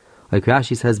keli. Like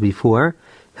Rashi says before,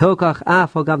 Hilkach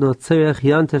af al gavno tzarech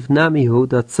yantef namihu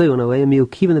dat tzayun alayim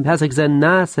yukivin the pasuk zen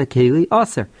nasa keli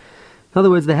aser. In other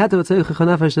words, the heter of tzarech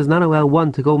eichal nefesh does not allow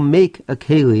one to go make a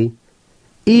keli,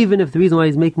 even if the reason why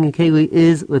he's making a keli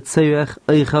is l'tzarech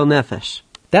eichal nefesh.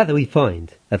 That we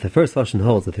find that the first Lashon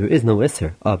holds that there is no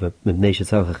Isser of a Mibnei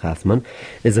Shetzarcha Chasman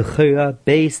is a Chira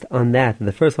based on that.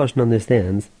 The first Lashon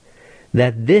understands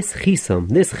that this Chisom,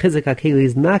 this Chizak HaKeli,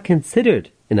 is not considered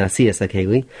in Asiyas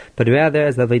HaKeli, but rather,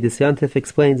 as the Veidisyantif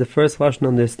explains, the first Lashon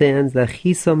understands that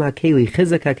Chisom HaKeli,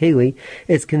 Chizak HaKeli,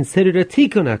 is considered a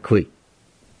Tikkun HaKli.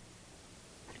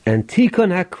 And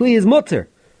Tikkun HaKli is mutter.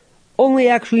 Only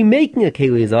actually making a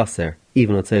Keli is aser,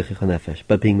 even with Tzeichich HaNefesh.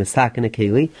 But being Mesaken a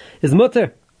Keli is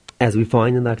mutter. As we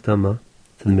find in the Akdama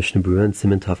to the Mishnah Berurah and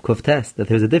Siman Tov Kuf Tes, that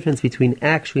there's a difference between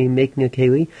actually making a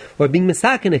Keli or being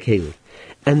Mesaken a Keli.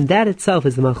 And that itself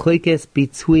is the machlokes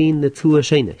between the two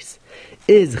Hashenos.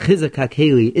 Is Chizak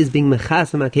HaKeli, is being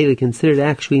Mechasam HaKeli considered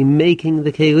actually making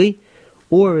the Keli,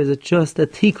 or is it just a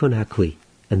Tikkun HaKli?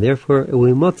 And therefore it will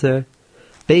be mutter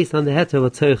based on the heter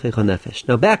of Tzeichich HaNefesh.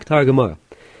 Now back to our Gemara.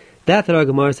 That our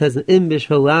Gemara says in Imbish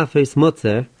Velafes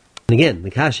Mutter. And again,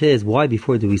 the kasha is, why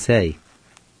before do we say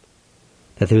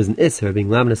that there is an Isser being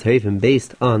Lamnas Harifim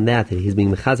based on that he's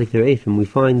being Mechazik the Harifim? We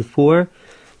find 4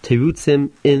 Terutzim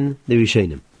in the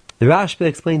Rishonim. The Rashba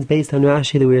explains based on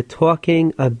Rashi that we are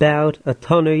talking about a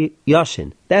Toner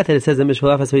Yashin. That it says in Imbish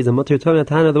Velafes is a Mutter Toner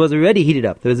Taner that was already heated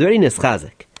up. There was already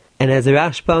Neschazik. And as the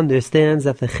Rashba understands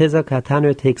that the Chizak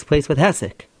HaTaner takes place with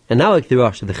Hesek. And now like the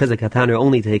Rosh, the Chizak HaTaner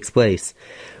only takes place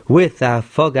with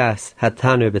Fogas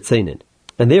HaTaner B'tzeinin.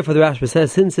 And therefore the Rashba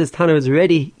says, since this Taner is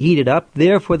already heated up,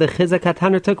 therefore the Chizak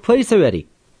HaTaner took place already.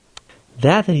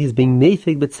 That he's being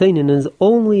Meifig B'tzeinin is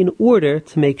only in order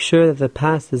to make sure that the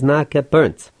pas does not get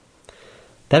burnt.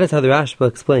 That is how the Rashba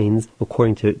explains,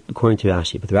 according to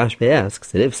Rashi. But the Rashba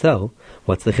asks that if so,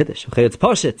 what's the Chiddush? Okay, it's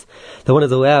Poshit. The one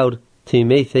is allowed to be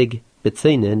Meifig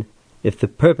B'tzeinin if the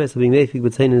purpose of being Meifig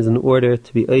B'tzeinin is in order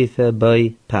to be Oife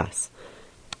by pas.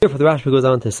 Therefore, the Rashba goes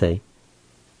on to say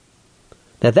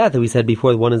that we said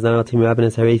before, one is not al Tim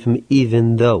Rabbanis Harifim,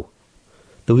 even though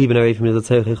the Liban Harifim is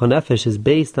a Tzeichich HaNefesh, is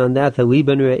based on that the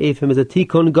Liban Harifim is a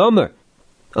Tikkun Gomer.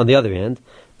 On the other hand,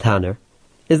 Taner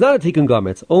is not a Tikkun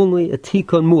Gomer, it's only a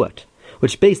Tikkun Muat,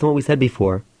 which based on what we said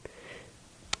before,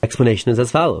 explanation is as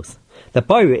follows. That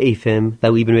by Re'efim,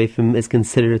 that Liban Re'efim is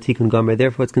considered a Tikkun Gomer,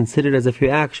 therefore it's considered as if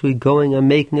you're actually going and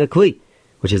making a Kli,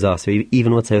 which is also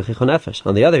even with Tzeichich HaNefesh.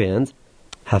 On the other hand,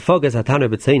 Hafogas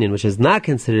HaTaner B'tzeinin, which is not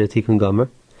considered a Tikkun Gomer,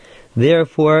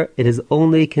 therefore it is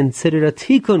only considered a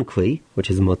Tikkun Kli, which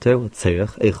is Mutter with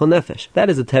Tzeichich HaNefesh. That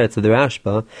is the teretz of the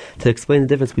Rashba to explain the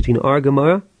difference between our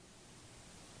Gemara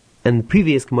and the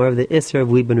previous Gemara of the Isra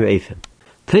of Liban Re'efim.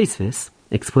 Tosfos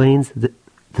explains the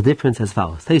difference as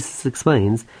follows. Tosfos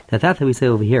explains that we say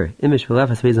over here, Imish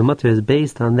Velafas Reiz Mutter, is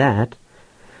based on that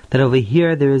over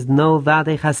here there is no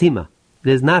Vadei Chasima. It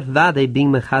is not Vadei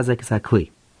being Mechazek Sakli.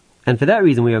 And for that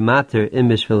reason we are Mater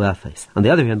Imish Velafas. On the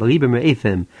other hand, the Liban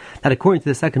Re'efim, that according to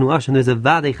the second Lashon there's a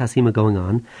Vadei Chasima going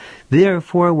on.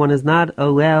 Therefore one is not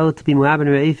allowed to be Mu'aben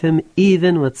Re'efim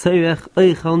even with Tzorech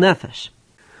Eichel Nefesh.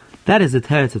 That is the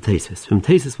teretz of Tosfos. From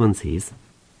Tosfos one sees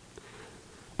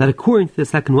that according to the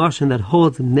second Lashon that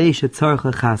holds Mnei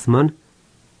Shetzarcha Chasman,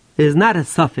 it is not a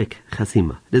suffix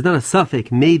chasima. It is not a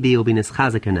suffix, maybe it will be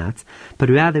nischazik or not, but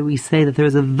rather we say that there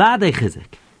is a vadei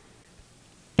chizik.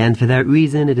 And for that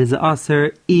reason it is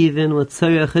aser even with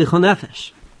tzorech eichel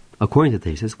nefesh. According to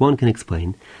Tosfos, one can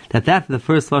explain that the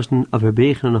first Lashon of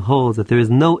Rabbi Yochanan holds that there is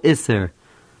no iser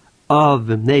of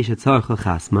Mnei Shetzarcha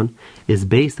Chasman is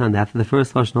based on that the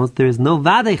first Lashon holds there is no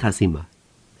vadei chasima.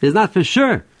 It is not for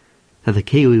sure that the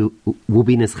keli will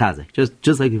be nischazik,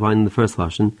 just like we find in the first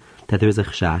Lashon, that there is a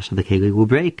chashash that the keli will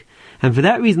break. And for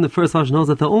that reason, the first Lashon knows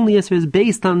that the only answer is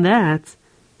based on that,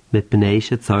 mitpnei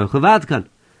shetzarech avadkan.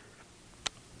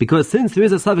 Because since there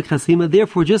is a savik chasima,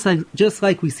 therefore, just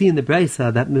like we see in the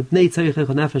Beitzah, that mitpnei tzarech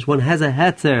nefesh, one has a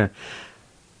heter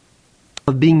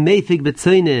of being meifig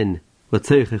b'tzoinin with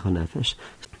tzarech nefesh.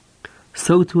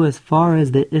 So too, as far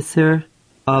as the iser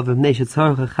of Mnei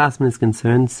Shetzarcha Chasman is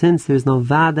concerned, since there is no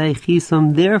Vadei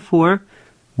Chisom, therefore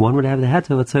one would have the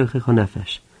heter of Tzorech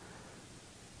Nefesh.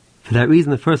 For that reason,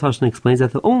 the first Lashon explains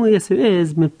that the only answer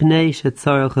is Mipnei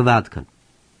Shetzarcha Vadkan.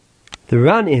 The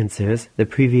Ran answers the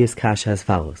previous kasha as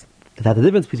follows: that the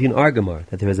difference between our Gemara,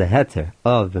 that there is a heter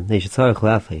of Mnei Shetzarcha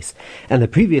Lafes, and the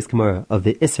previous Gemara of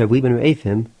the Isra of Liban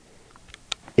Re'efim,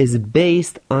 is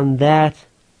based on that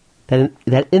in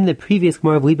the previous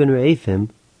Gemara of Liban Re'efim,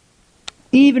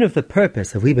 even if the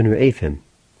purpose of Liban Re'efim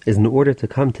is in order to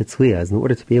come to Tzliya, is in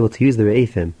order to be able to use the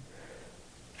Re'efim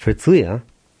for Tzliya,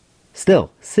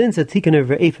 still, since a Tikkun of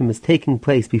Re'efim is taking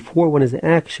place before one is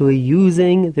actually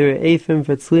using the Re'efim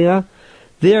for Tzliya,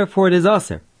 therefore it is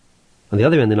Aser. On the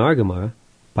other hand, in our Gemara,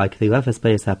 by K'dei Lefes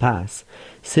Beis HaPas,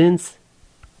 since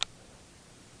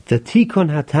the Tikkun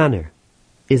HaTaner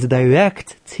is a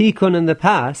direct tikkun in the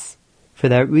past. For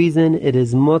that reason, it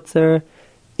is mutter,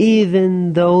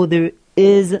 even though there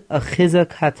is a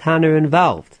chizuk hataner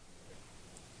involved.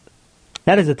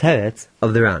 That is a teretz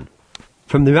of the Ran.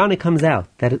 From the Ran it comes out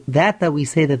that we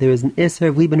say that there is an Isser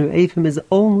of Liban Re'efim is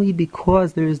only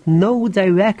because there is no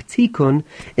direct tikkun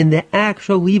in the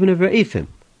actual Liban of Re'efim.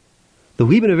 The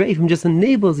Liban of Re'efim just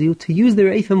enables you to use the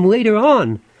Re'efim later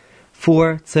on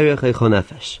for Tzarech Eichel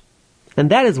Nefesh. And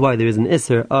that is why there is an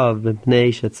Isser of B'nei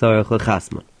Shetzarech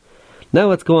L'Chasman. Now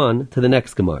let's go on to the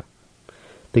next Gemara.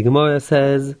 The Gemara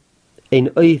says, Ein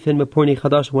Oifin Mepurni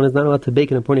Chadash, one is not allowed to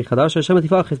bake in a Purni Chadash, or Shemet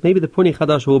Tifachis, maybe the Purni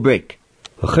Chadash will break.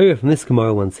 From this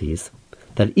Gemara one sees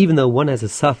that even though one has a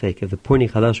suffix if the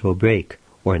Purni Chadash will break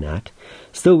or not,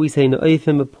 still we say Ein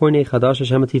Oifin Mepurni Chadash, or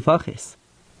Shemet Tifachis.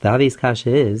 The obvious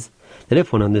kasha is that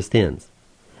if one understands,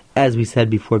 as we said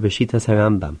before, Beshitas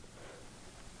HaRambam,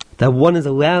 that one is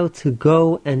allowed to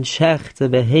go and shech the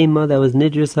behema that was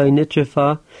nidrus or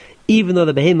nitrifa, even though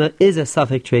the behema is a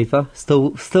suffix treifa,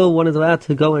 still one is allowed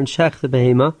to go and shech the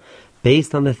behema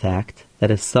based on the fact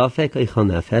that a suffix eichel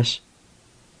nefesh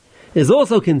is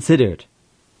also considered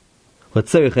what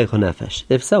tzarich eichel nefesh.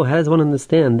 If so, how does one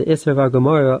understand the Isser of our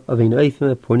Gemara of ein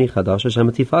oifim purni chadash or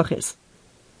shemet tifachis?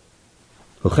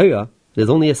 L'chira, there's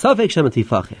only a suffix shemet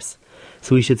tifachis,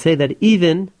 so we should say that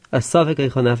even a suffix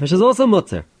eichel nefesh is also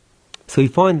mutter. So we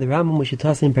find the Rambam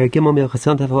Mishitasim Perikimom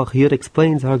Yochasion Tefalach Yud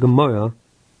explains our Gemara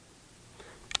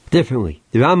differently.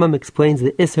 The Rambam explains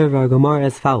the Isser of our Gemara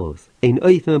as follows: Ein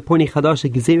oifim purni chadash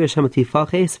gezerah shemet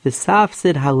tifaches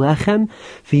v'safsid halechem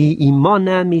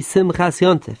v'imana misimchas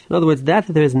yontef. In other words, that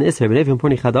there is an Isser of ein oifim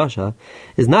purni chadasha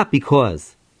is not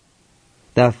because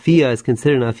the afiyah is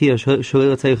considered an afiyah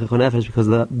sholei tzarich eichel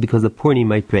nefesh because the purni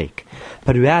might break,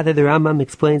 but rather the Rambam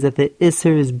explains that the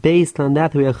Isser is based on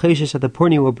that we are choshesh that the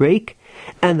purni will break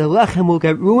and the lechem will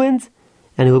get ruined,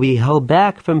 and it will be held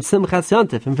back from Simchas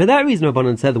Yontif. And for that reason,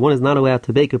 Rabbanan said that one is not allowed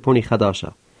to bake a Purni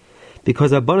Chadasha,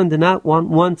 because Rabbanan did not want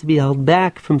one to be held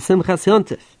back from Simchas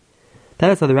Yontif.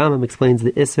 That is how the Rambam explains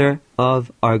the Isser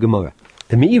of our Gemara.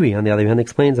 The Meiri, on the other hand,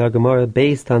 explains our Gemara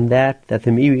based on that the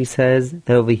Meiri says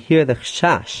that over here the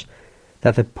Chshash,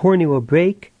 that the Purni will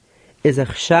break, is a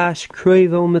Chshash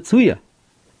Kroivo Metzuya.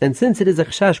 And since it is a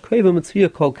Chshash Kroivo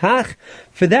Metzuya Kol Kach,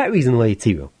 for that reason, Lo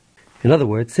Yitziru. In other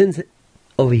words, since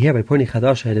over here by Purni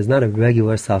Chadasha it is not a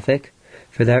regular suffix,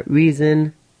 for that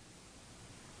reason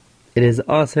it is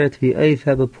aser to be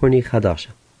oifeh b'Purni Chadasha.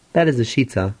 That is the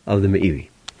shita of the Meiri.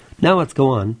 Now let's go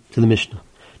on to the Mishnah.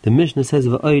 The Mishnah says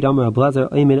v'oid amar Eliezer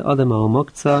oimed adam al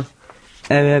moktzah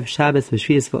erev Shabbos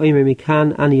v'shvius v'oimer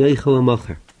mikan ani yoichel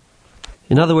mocher.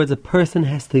 In other words, a person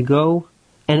has to go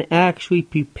and actually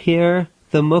prepare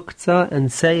the moktzah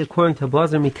and say according to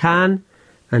Eliezer mikan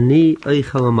ani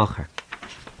yoichel mocher.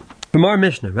 From our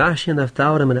Mishnah, Rashi and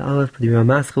Avdalad and Aleph, the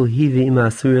Ramaschal Hivi Ima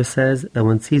Asura says that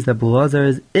one sees that Eliezer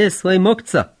is Islay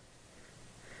Muktzah.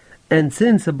 And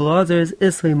since a Eliezer is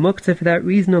Islay Muktzah, for that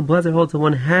reason, Eliezer holds that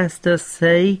one has to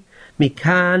say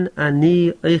Mikan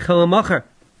Ani Eichel Macher.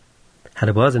 Had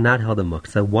Eliezer not held a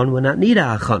Muktzah, one would not need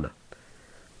a Achana.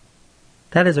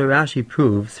 That is what Rashi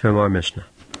proves from our Mishnah.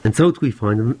 And so we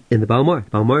find in the Balmor.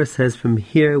 Balmor says from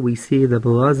here we see that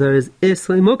Eliezer is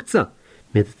Islay Muktzah.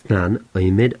 The Ravid,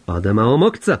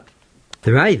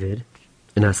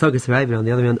 and Asagas Ravid on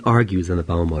the other hand, argues on the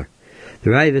Balmor.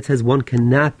 The Ravid says one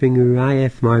cannot bring a raya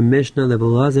from our Mishnah that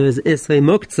Eliezer is Islay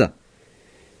Muktzah,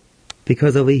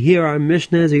 because over here our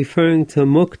Mishnah is referring to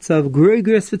Muktzah of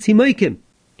Groigris V'Tzimoikim.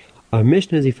 Our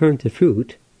Mishnah is referring to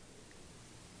fruit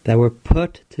that were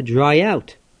put to dry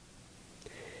out.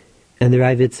 And the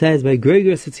Ravid says by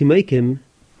Groigris V'Tzimoikim,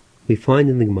 we find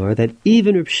in the Gemara that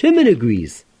even Reb Shimon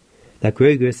agrees that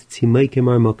Gregor's Tzimaikim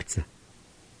are Muktzah.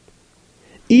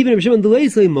 Even Reb Shimon the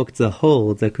Leisli Muktzah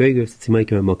holds that Gregor's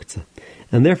Tzimaikim are Muktzah.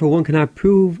 And therefore one cannot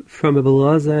prove from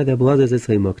Eliezer that Eliezer is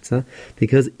Islay Muktzah,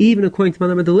 because even according to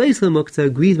Manam the Leisli Muktzah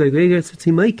agrees by Gregor's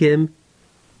Tzimaikim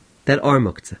that are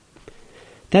Muktzah.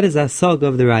 That is a saga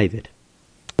of the Ravid.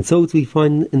 And so we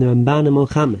find in the Ramban and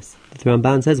Molchamis. The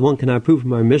Ramban says one cannot prove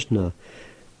from our Mishnah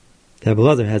that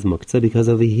Eliezer has Muktzah, because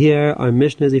over here our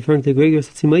Mishnah is referring to Gregor's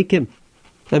Tzimaikim.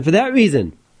 And for that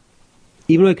reason,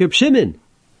 even like Reb Shimon,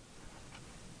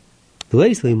 the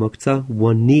Leisli Muktzah,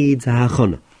 one needs a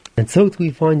Hachana. And so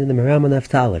we find in the Maram and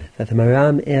Avdalad that the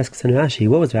Maram asks in Rashi,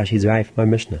 what was Rashi's raya from our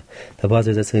Mishnah? The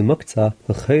Eliezer is Leisli Muktzah,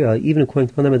 l'chayra, even according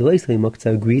to Manam the Leisli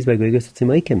Muktzah, agrees by Gregor's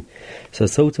Tzimaikim. So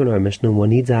in our Mishnah, one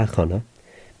needs a Hachana,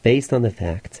 based on the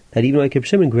fact that even like Reb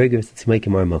Shimon, Gregor's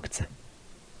Tzimaikim are Muktzah.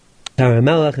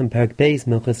 Taramelech in Perek Beis,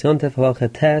 Milchas Yontef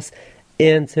Halacha Tes,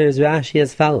 answers Rashi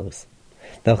as follows.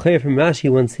 The Chayr from Rashi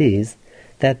one sees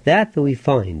that we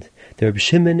find, the Reb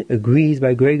Shimon agrees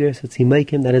by Gregor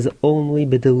Sotzimaykim that is only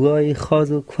b'deloi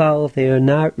chazul klal if they are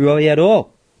not roi at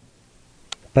all.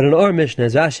 But in our Mishnah,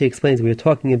 as Rashi explains, we are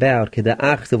talking about keda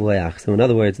achzav le'achzav. In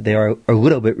other words, they are a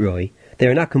little bit roi. They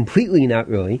are not completely not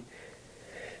roi.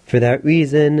 For that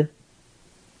reason,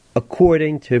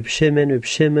 according to Reb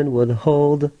Shimon would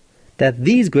hold that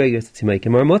these Gregor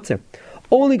Sotzimaykim are mutzer.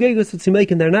 Only Gregor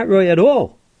Sotzimaykim that are not roi at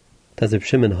all does Reb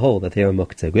Shimon hold that they are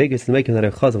muktzah. Gregor Sotzimaykim that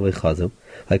are chazal le'chazal,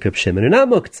 like Reb Shimon, are not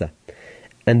muktzah.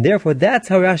 And therefore, that's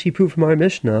how Rashi proved from our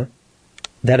Mishnah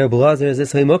that Reb Eliezer is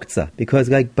Islay Muktzah, because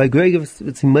like by Gregor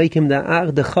Sotzimaykim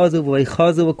the chazal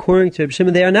le'chazal, according to Reb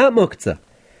Shimon, they are not muktzah.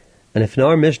 And if in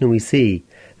our Mishnah we see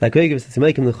that Gregor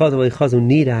Sotzimaykim the chazal le'chazal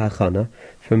need a hachana,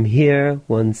 from here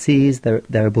one sees that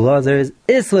Reb Eliezer is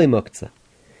Islay Muktzah.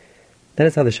 That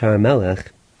is how the Shara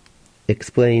Melech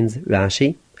explains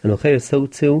Rashi, and L'chayr so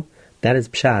too, that is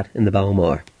Pshat in the Baal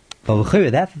Ma'or. But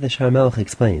L'chayr, that the Shara Melech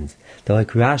explains, that like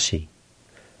Rashi,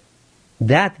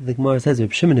 that the Gemara says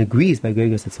Reb Shimon agrees by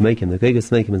Gregor Sotzimaykim, the Gregor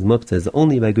Sotzimaykim is Muktzah, is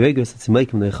only by Gregor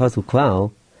Sotzimaykim the Chazul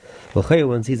Klal. L'chayr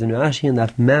one sees in Rashi and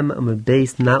Daf Mem Amud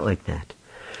Beis not like that.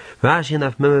 Rashi and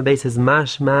Daf Mem Amud Beis says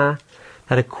mashma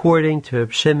that according to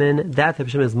Reb Shimon, that Reb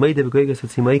Shimon is Meideh by Gregor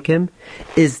Sotzimaykim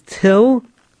is till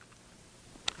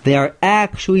they are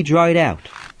actually dried out.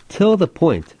 Till the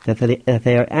point that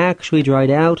they are actually dried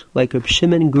out, like Reb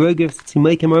Shimon and Gregor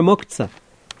Sotzimaykim are Muktzah.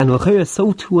 And L'chayr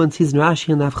so too one sees in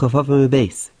Rashi and Daf Chavav Amud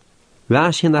Beis.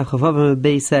 Rashi and Daf Chavav Amud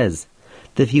Beis says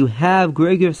that if you have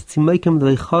Gregor Sotzimaykim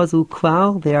the Chazul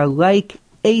Klal, they are like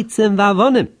Eitzim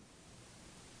Vavonim.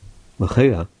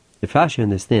 L'chayr, if Rashi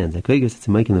understands that Gregor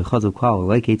Sotzimaykim the Chazul Klal are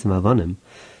like Eitzim Vavonim,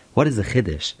 what is the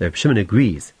Chiddush? That Reb Shimon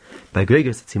agrees by Gregor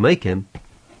Sotzimaykim,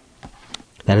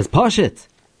 that is Pashit.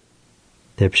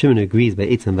 The Reb Shimon agrees by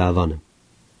Eitzim Vavonim.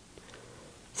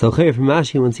 So here from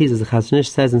Rashi one sees, as the Chazon Ish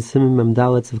says in Simon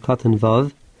Memdalitz of Katan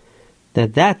Vav,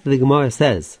 that the Gemara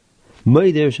says,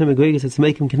 Meideh Reb Shimon Gregor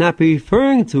Sotzimaykim cannot be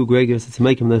referring to Gregor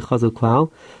Sotzimaykim the Chazul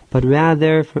Klal, but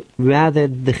rather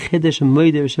the Chiddush of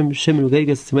Meideh Reb Shimon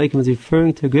Gregor Sotzimaykim is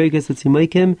referring to Gregor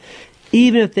Sotzimaykim,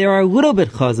 even if they are a little bit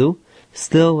Chazul,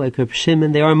 still like Reb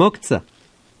Shimon they are Muktzah.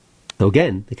 So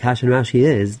again, the Kash and Rashi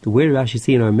is, where do Rashi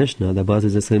see in our Mishnah that Baz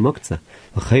is Islay Muktzah?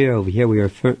 Over here we are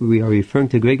referring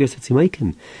to Gregor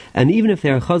Sotzimaykim. And even if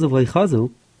they are Chazul le'chazul,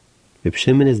 Reb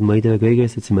Shimon is Meideh Gregor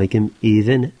Sotzimaykim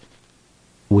even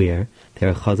where they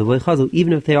are Chazul le'chazul.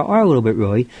 Even if they are a little bit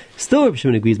roi, still Reb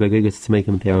Shimon agrees by Gregor Sotzimaykim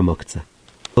that they are Muktzah.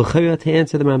 To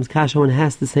answer the Ram's Kasha, one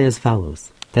has to say as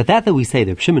follows. That we say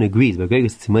that Reb Shimon agrees by Gregor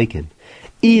Sotzimaykim,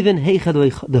 even heichad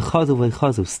the chazul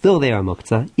le'chazul, still they are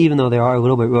muktzah, even though they are a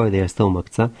little bit roi, they are still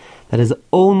muktzah. That is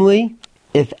only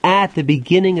if at the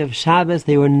beginning of Shabbos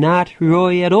they were not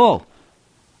roi at all.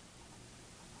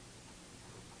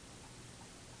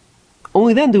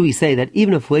 Only then do we say that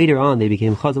even if later on they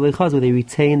became chazul le'chazul, they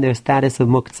retain their status of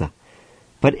muktzah.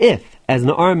 But if, as in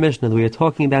our Mishnah that we are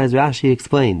talking about, as Rashi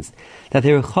explains, that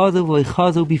they were chazul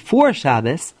le'chazul before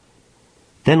Shabbos,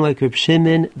 then like Reb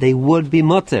Shimon, they would be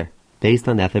mutter. Based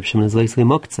on that, Reb Shimon is Leisli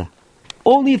Muktzah.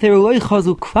 Only if they were Loi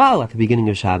Chazul Klal at the beginning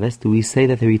of Shabbos do we say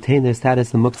that they retain their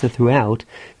status of Muktzah throughout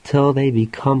till they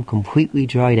become completely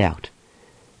dried out.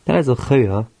 That is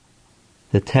L'chayra,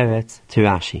 the Teretz to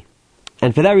Rashi.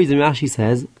 And for that reason Rashi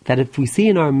says that if we see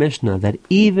in our Mishnah that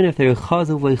even if they were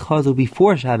Chazul Loi Chazul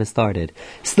before Shabbos started,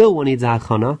 still one needs a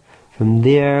Hachana, from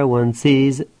there one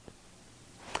sees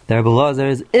that Reb Eliezer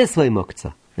is Islay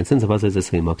Muktzah. And since Reb Eliezer is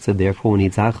Islay Muktzah, therefore one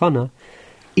needs a Hachana,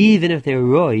 even if they were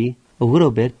roi a little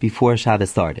bit before Shabbos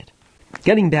started.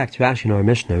 Getting back to Rashi in our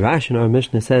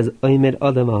Mishnah says, Oymed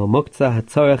Adam al Muktzah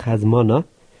Hatzarech Hazmana,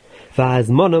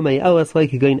 V'Hazmana May Elas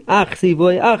like again Achsi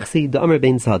Voy Achsi the Amr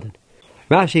Bein Sadin.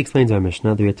 Rashi explains our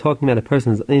Mishnah that we are talking about a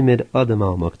person's Oymed Adam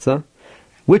al Muktzah.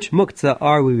 Which Muktzah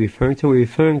are we referring to? We're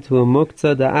referring to a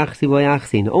Muktzah the Achsi Voy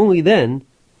Achsi, and only then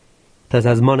does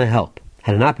Hazmana help.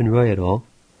 Had it not been roi at all,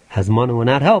 Hazmana will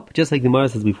not help, just like the Gemara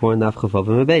says before in Daf Chavav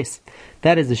Amud Beis.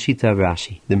 That is the Shita of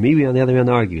Rashi. The Miri on the other hand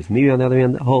argues. Miri on the other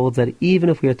hand holds that even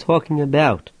if we are talking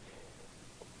about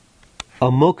a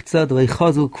Muktzah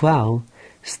le'chazul klal,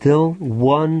 still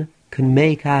one can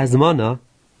make a Hazmana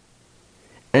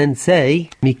and say,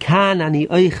 Mikan ani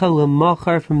oichel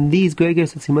lemachar, from these Gregor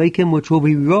Sotzimaykim, which will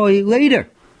be roi later.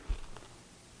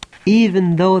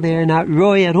 Even though they are not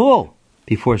roi at all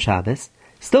before Shabbos,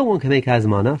 still one can make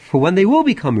hazmana for when they will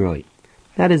become roi.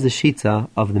 That is the shita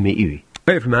of the Meiri.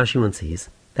 Right from Rashi one sees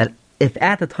that if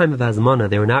at the time of hazmana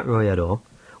they were not roi at all,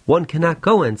 one cannot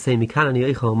go and say Mikan ani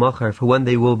oichel lemachar for when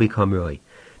they will become roi.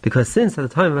 Because since at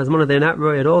the time of hazmana they're not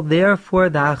roi at all, therefore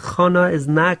the achana is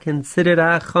not considered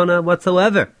a achana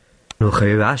whatsoever.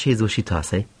 Rashi is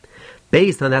Ushitase.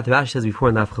 Based on that, Rashi says before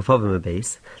in the Afchafavim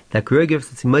base that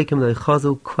Gerugivs Tzimoikim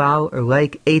Leichazu Kwal are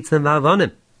like Eitzim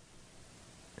Vavonim.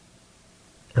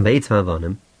 And by Eitzim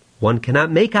Vavonim, one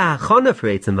cannot make a hachana for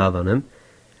Eitzim Vavonim,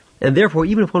 and therefore,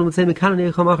 even if one would say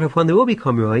Mekanan Yechamachar, if one there will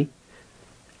become Roy,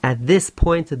 at this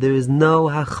point there is no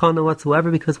hachana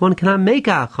whatsoever because one cannot make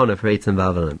a hachana for Eitzim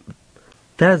Vavonim.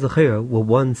 That is the chayra what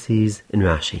one sees in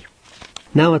Rashi.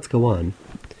 Now let's go on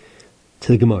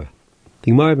to the Gemara.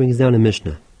 The Gemara brings down a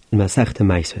Mishnah in Masechta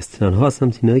Maisves. T'nan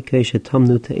hosam tinoikei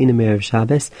shetamnu te'inem erev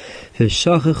Shabbos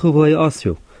v'shachachu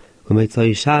v'yasru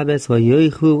v'meitzai Shabbos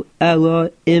v'yoichu ela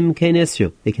im kein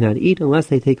esru. They cannot eat unless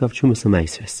they take off Trumas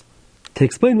Maisves. To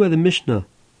explain why the Mishnah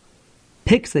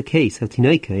picks a case of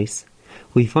tinoikes,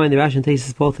 we find the Rashi and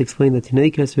Taisus both explain that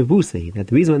tinoikes revusei, that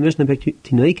the reason why the Mishnah picked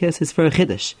tinoikes is for a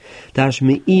chiddush. Dash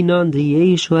me'inon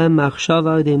d'yeshuem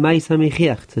machshava d'maisa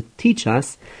mechiach, to teach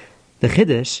us the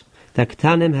chiddush that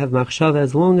Ketanim have machshava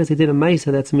as long as they did a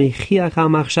maisa that's mechiach al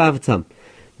machshavtam.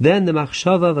 Then the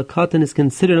machshava of a katan is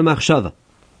considered a machshava.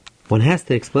 One has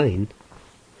to explain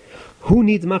who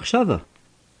needs machshava.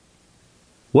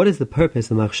 What is the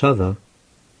purpose of machshava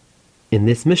in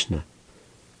this Mishnah?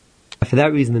 For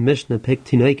that reason, the Mishnah picked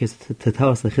tinoikes to tell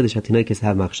us the chiddush that tinoikes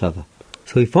have machshava.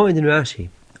 So we find in Rashi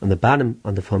on the bottom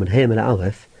on the Famid Hayim and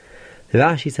Aleph, the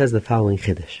Rashi says the following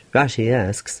chiddush. Rashi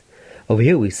asks. Over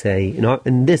here we say,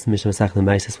 in this Mishnah Masechta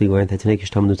Maises, we learned that Tnei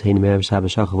Kishtam Nutein Me'erev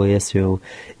Shabbos Shachav V'Yesru,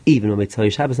 even when Mitzvah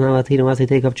Shabbos not allowed to eat unless they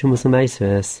take up Trumas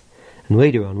Maises. And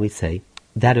later on we say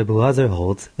that Rabbi Eliezer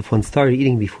holds if one started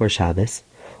eating before Shabbos,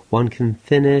 one can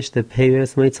finish the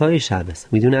Peiros Mitzvah Shabbos.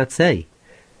 We do not say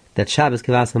that Shabbos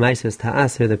Kavas Maises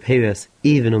Ta'aser the Peiros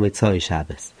even on Mitzvah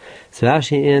Shabbos. So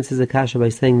Rashi answers the kasha by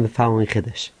saying the following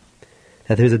chiddush: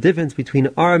 that there is a difference between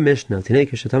our Mishnah Tnei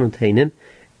Kishtam Nutein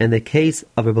and the case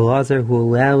of Rabbi Eliezer who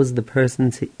allows the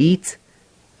person to eat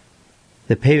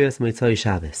the Peiros Mitzvah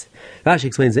Shabbos. Rashi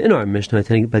explains that in our Mishnah, that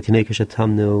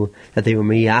they were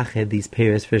miyached these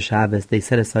Peiros for Shabbos, they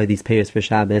set aside these Peiros for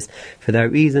Shabbos. For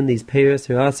that reason, these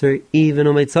Peiros are also even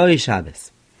on Mitzvah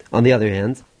Shabbos. On the other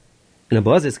hand, in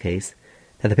Rabbi Eliezer case,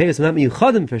 that the Peiros are not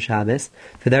miyuchadim for Shabbos,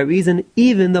 for that reason,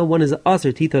 even though one is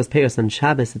asur to eat those Peiros on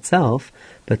Shabbos itself,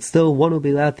 but still one will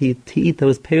be allowed to eat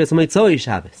those Peiros on Mitzvah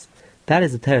Shabbos. That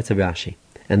is the teretz of Rashi,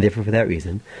 and therefore for that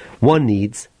reason, one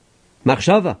needs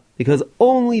machshava, because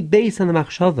only based on the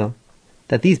machshava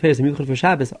that these pairs are miyuchad for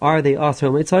Shabbos are they also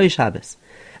on Mitzvah Shabbos.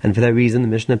 And for that reason, the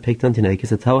Mishnah picked on tinoikes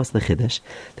to tell us the chiddush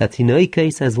that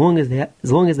tinoikes, as long as they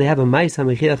have a ma'isa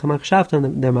mechiach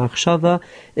machshavta, their machshava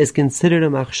is considered a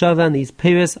machshava, and these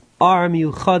pairs are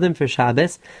miyuchadim for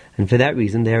Shabbos, and for that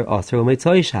reason they are also on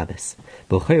Mitzvah Shabbos.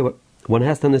 But one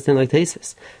has to understand like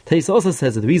Taisus. Taisus also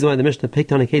says that the reason why the Mishnah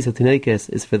picked on a case of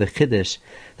tinoikes is for the chiddush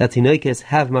that tinoikes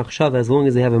have machshava as long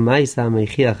as they have a ma'isa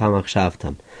mechiach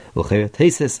ha-machshavtam.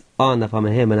 Taisus on the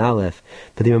Famahim and Aleph,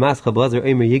 but the Ramascha Blazer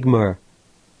Eimer Yigmar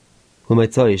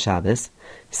Humaytzoi Shabbos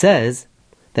says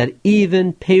that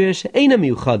even perish eina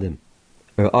miuchadim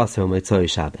are also Humaytzoi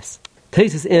Shabbos.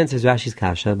 Taisus answers Rashi's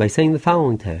kasha by saying the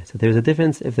following teretz, that there is a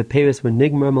difference if the peiros were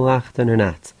nigmar malachtan or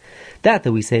not. That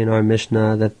we say in our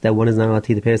Mishnah that one is not allowed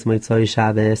to eat the peiros Mitzvah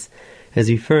Shabbos is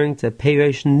referring to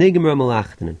peiros nigmar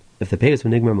malachtan. If the peiros were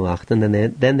nigmar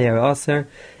malachtan, then they are also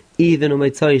even on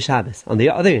Mitzvah Shabbos. On the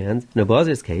other hand, in Rabbi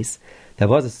Eliezer case, that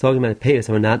was talking about peiros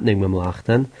that were not nigmar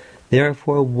malachtan.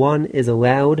 Therefore, one is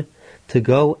allowed to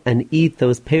go and eat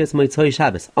those peiros Mitzvah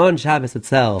Shabbos on Shabbos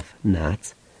itself,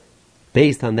 not.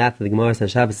 Based on that, the Gemara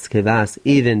says Shabbos is kevas,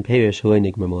 even peiros shaloi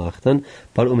nigmar malachtan,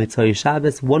 but u'mitzvah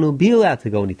Shabbos, one will be allowed to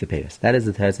go and eat the peiros. That is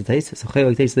the teretz of Taisus. So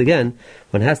like Taisus again,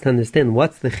 one has to understand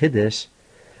what's the chiddush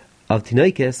of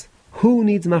tinoikes, who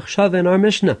needs machshava in our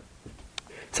Mishnah.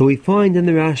 So we find in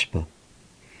the Rashba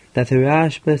that the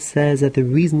Rashba says that the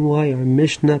reason why our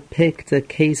Mishnah picked a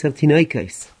case of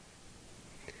tinoikes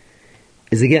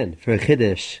is again for a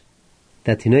chiddush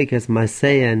that tinoikes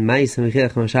Masaya and Ma'isa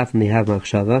Mechiach Mashaf and they have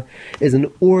machshava is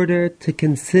in order to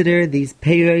consider these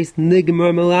peiros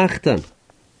nigmar malachtan.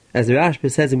 As the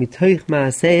Rashba says, Mitoich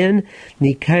Ma'asayan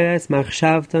Nikaras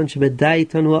Machshavtan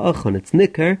Shebedaitan La'achon. It's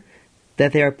nikar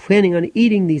that they are planning on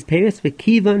eating these peiros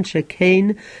v'kivan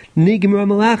shekain nigmar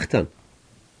malachtan.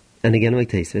 And again, like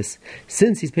Taisus,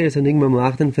 since these peiros are nigmar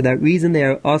malachtan, for that reason they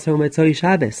are also Mitzvah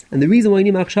Shabbos. And the reason why you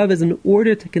need machshava is in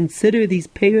order to consider these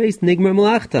peiros nigmar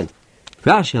malachtan.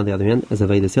 Rashi, on the other hand, as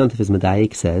Avedis Yontif is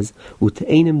Medayik says,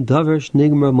 U'te'enim davarsh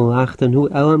nigmar malachtan hu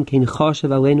elam kein chashav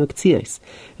aleinu k'tzias.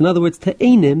 In other words,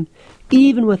 te'enim,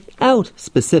 even without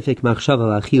specific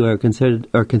machshava l'achila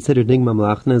are considered nigmar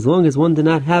malachtan, as long as one did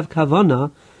not have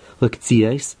kavana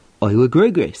l'k'tzias or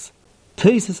l'grigres.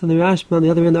 Tosfos and the Rashba on the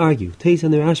other end argue. Tosfos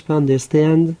and the Rashba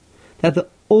understand that the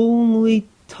only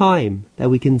time that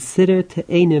we consider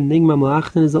te'enim nigmar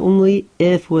malachtan is only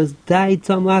if it was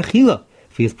daitam la'achila,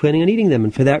 if he is planning on eating them,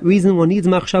 and for that reason one needs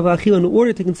machshava achila in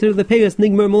order to consider the peiros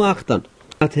nigmar malachtan.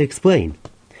 Now to explain,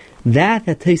 that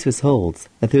Tosfos holds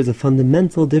that there is a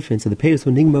fundamental difference if the peiros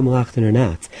are nigmar malachtan or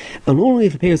not, and only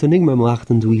if the peiros are nigmar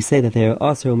malachtan do we say that they are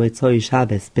aser u'meitzoi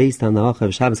Shabbos based on the halacha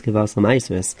of Shabbos kivas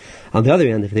l'maisros. On the other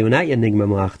hand, if they were not yet nigmar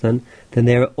malachtan, then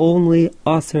they are only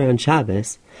aser on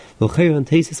Shabbos. L'chayr on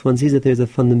Tosfos one sees that there is a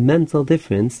fundamental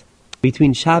difference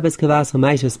between Shabbos kivas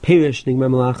l'maisros peiros nigmar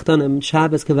malachtan and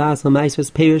Shabbos kivas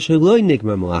l'maisros peiros loy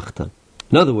nigmar malachtan.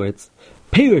 In other words,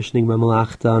 peiros nigmar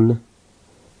malachtan,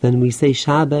 then we say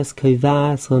Shabbos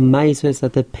kivas l'maisros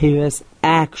that the peiros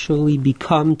actually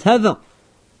become tevel.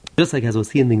 Just like as we'll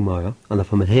see in the Gemara on the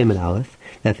Famad Hayim and Aleph,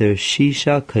 that there are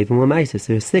shisha kivim l'maisros.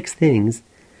 There are 6 things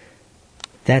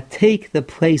that take the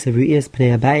place of Re'iyas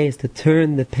Pnei Habayis to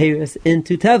turn the peiros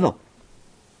into tevel.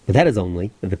 But that is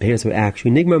only if the peiros were actually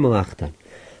nigmar malachtan.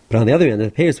 But on the other hand,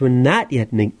 if the peiros were not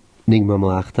yet nigmar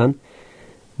malachtan,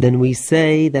 then we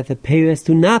say that the peiros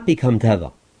do not become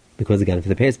tevel. Because again, if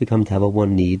the peiros become tevel,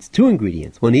 one needs 2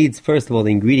 ingredients. One needs, first of all,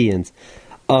 the ingredients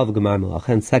of gemar malacha,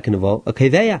 and second of all, a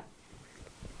keveya.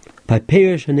 By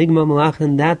peiros and nigmar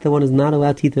malachtan, that the one is not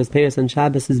allowed to eat those peiros on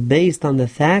Shabbos is based on the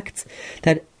fact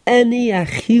that any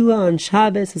achila on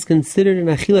Shabbos is considered an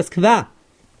achilas kavah.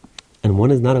 And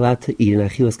one is not allowed to eat an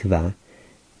achilas kavah,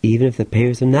 even if the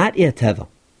peiros are not yet tevel.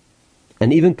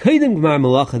 And even kodim gemar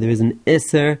malacha, there is an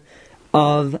iser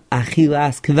of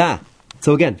achilas kavah.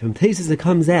 So again, from Tosfos it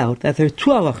comes out that there are 2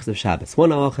 halachas of Shabbos.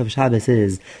 One halacha of Shabbos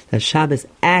is that Shabbos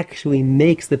actually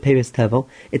makes the peiros tevel.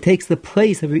 It takes the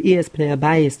place of Re'iyas Pnei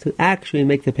Habayis to actually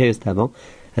make the peiros tevel.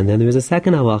 And then there is a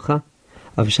second halacha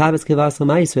of Shabbos kivas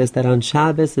l'maisros, that on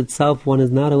Shabbos itself one is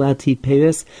not allowed to eat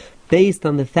peiros, based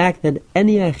on the fact that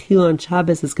any achila on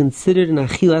Shabbos is considered an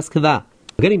achilas kavah.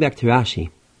 Getting back to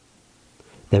Rashi,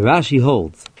 that Rashi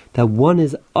holds that one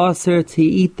is aser to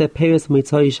eat the peiros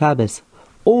mitzvah Shabbos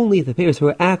only if the peiros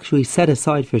were actually set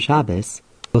aside for Shabbos.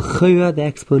 The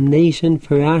explanation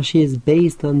for Rashi is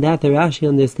based on that the Rashi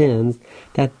understands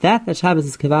that Shabbos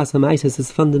is kivas l'maisros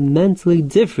is fundamentally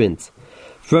different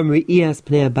from Re'iyas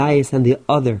Pnei Habayis and the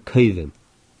other kovim.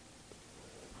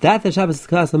 That the Shabbos is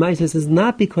kivas l'maisros is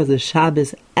not because the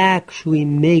Shabbos actually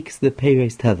makes the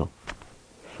peiros tevel,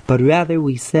 but rather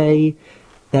we say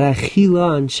that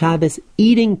achila on Shabbos,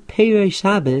 eating peiros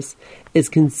Shabbos, is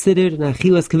considered an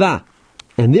achilas kavah.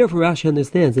 And therefore Rashi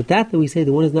understands that we say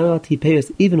the one is not allowed to eat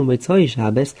peiros even on Motzei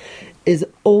Shabbos is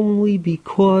only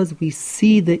because we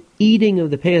see the eating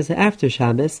of the peiros after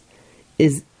Shabbos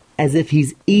is as if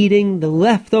he's eating the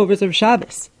leftovers of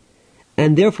Shabbos.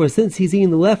 And therefore, since he's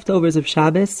eating the leftovers of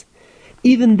Shabbos,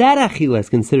 even that achila is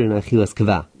considered an achilas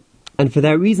kavah. And for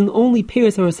that reason, only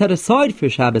peiros that were set aside for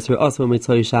Shabbos are also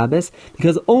Motzei Shabbos,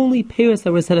 because only peiros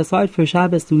that were set aside for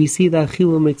Shabbos do we see the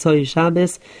achila Motzei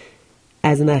Shabbos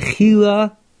as an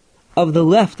achila of the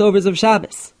leftovers of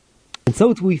Shabbos. And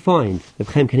so we find that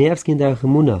Chaim Kanievsky in Derech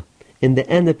Emunah, in the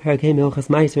end of Parakeh Meilchas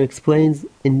Meiser, explains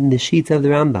in the sheets of the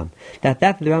Rambam that the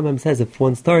Rambam says if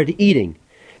one started eating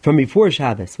from before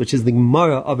Shabbos, which is the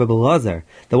Gemara of Rabbi Eliezer,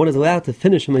 that one is allowed to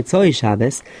finish a Motzei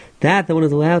Shabbos, that one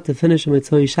is allowed to finish a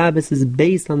Motzei Shabbos is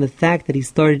based on the fact that he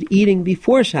started eating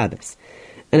before Shabbos.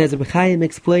 And as Rabbi Chaim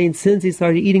explained, since he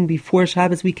started eating before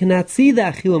Shabbos, we cannot see the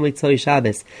Achila Motzei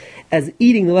Shabbos as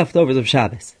eating the leftovers of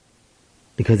Shabbos.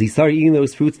 Because he started eating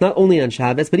those fruits not only on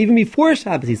Shabbos, but even before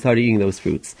Shabbos he started eating those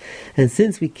fruits. And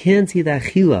since we can't see the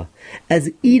Achila as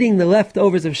eating the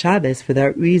leftovers of Shabbos, for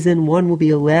that reason one will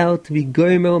be allowed to be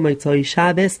Gomer Motzei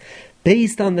Shabbos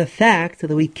based on the fact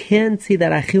that we can't see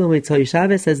that Achila Motzei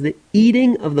Shabbos as the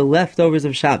eating of the leftovers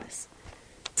of Shabbos.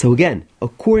 So again,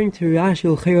 according to Rashi,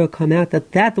 will come out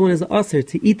that one is aser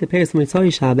to eat the peiros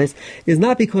Motzei Shabbos is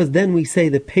not because then we say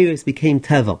the peiros became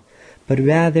tevel, but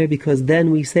rather because then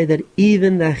we say that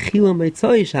even the achila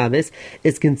Motzei Shabbos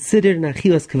is considered an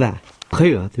achilas kavah.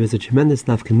 There is a tremendous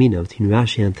nafkamina between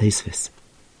Rashi and Tosfos.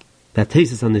 That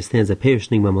Tosfos understands that peiros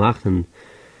nigmar malachtan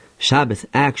Shabbos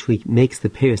actually makes the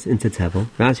peiros into tevel.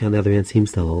 Rashi, on the other hand,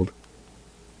 seems to hold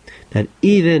that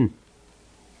even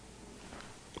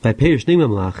by peiros nigmar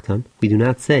malachtan, we do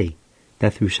not say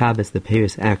that through Shabbos the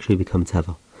peiros actually become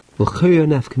tevel. L'chayra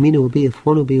nafkamina will be if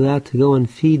one will be allowed to go and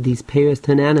feed these peiros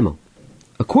to an animal.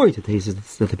 According to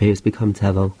Tosfos, that the peiros become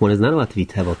tevel, one is not allowed to be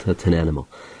tevel to an animal.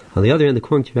 On the other hand,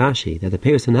 according to Rashi, that the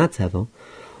peiros are not tevel,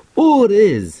 all it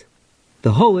is,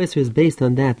 the whole Isra is based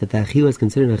on that the achila is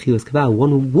considered an achilas kavah.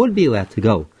 One would be allowed to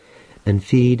go and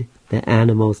feed the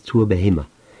animals to a behemah.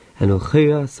 And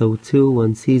Ochira, so too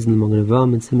one sees in the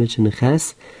Magravam and Simich and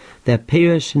Neches, that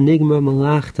Peirish Nigmar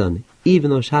Malachtan, even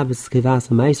though Shabbos Kivas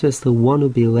Maisra, still one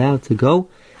would be allowed to go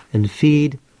and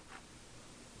feed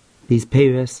these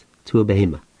Peirish to a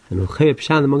behemoth. And Ochira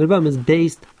Pshan, the Magravam, is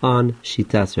based on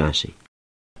Shitas Rashi.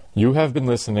 You have been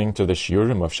listening to the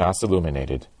Shiurim of Shas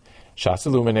Illuminated. Shas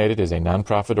Illuminated is a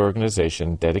non-profit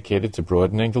organization dedicated to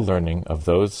broadening the learning of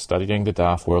those studying the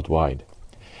Daf worldwide.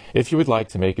 If you would like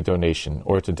to make a donation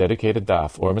or to dedicate a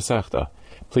Daf or Masechta,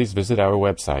 please visit our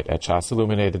website at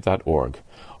shasilluminated.org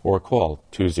or call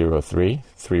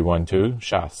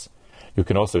 203-312-SHAS. You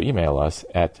can also email us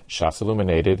at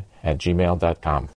shasilluminated@gmail.com.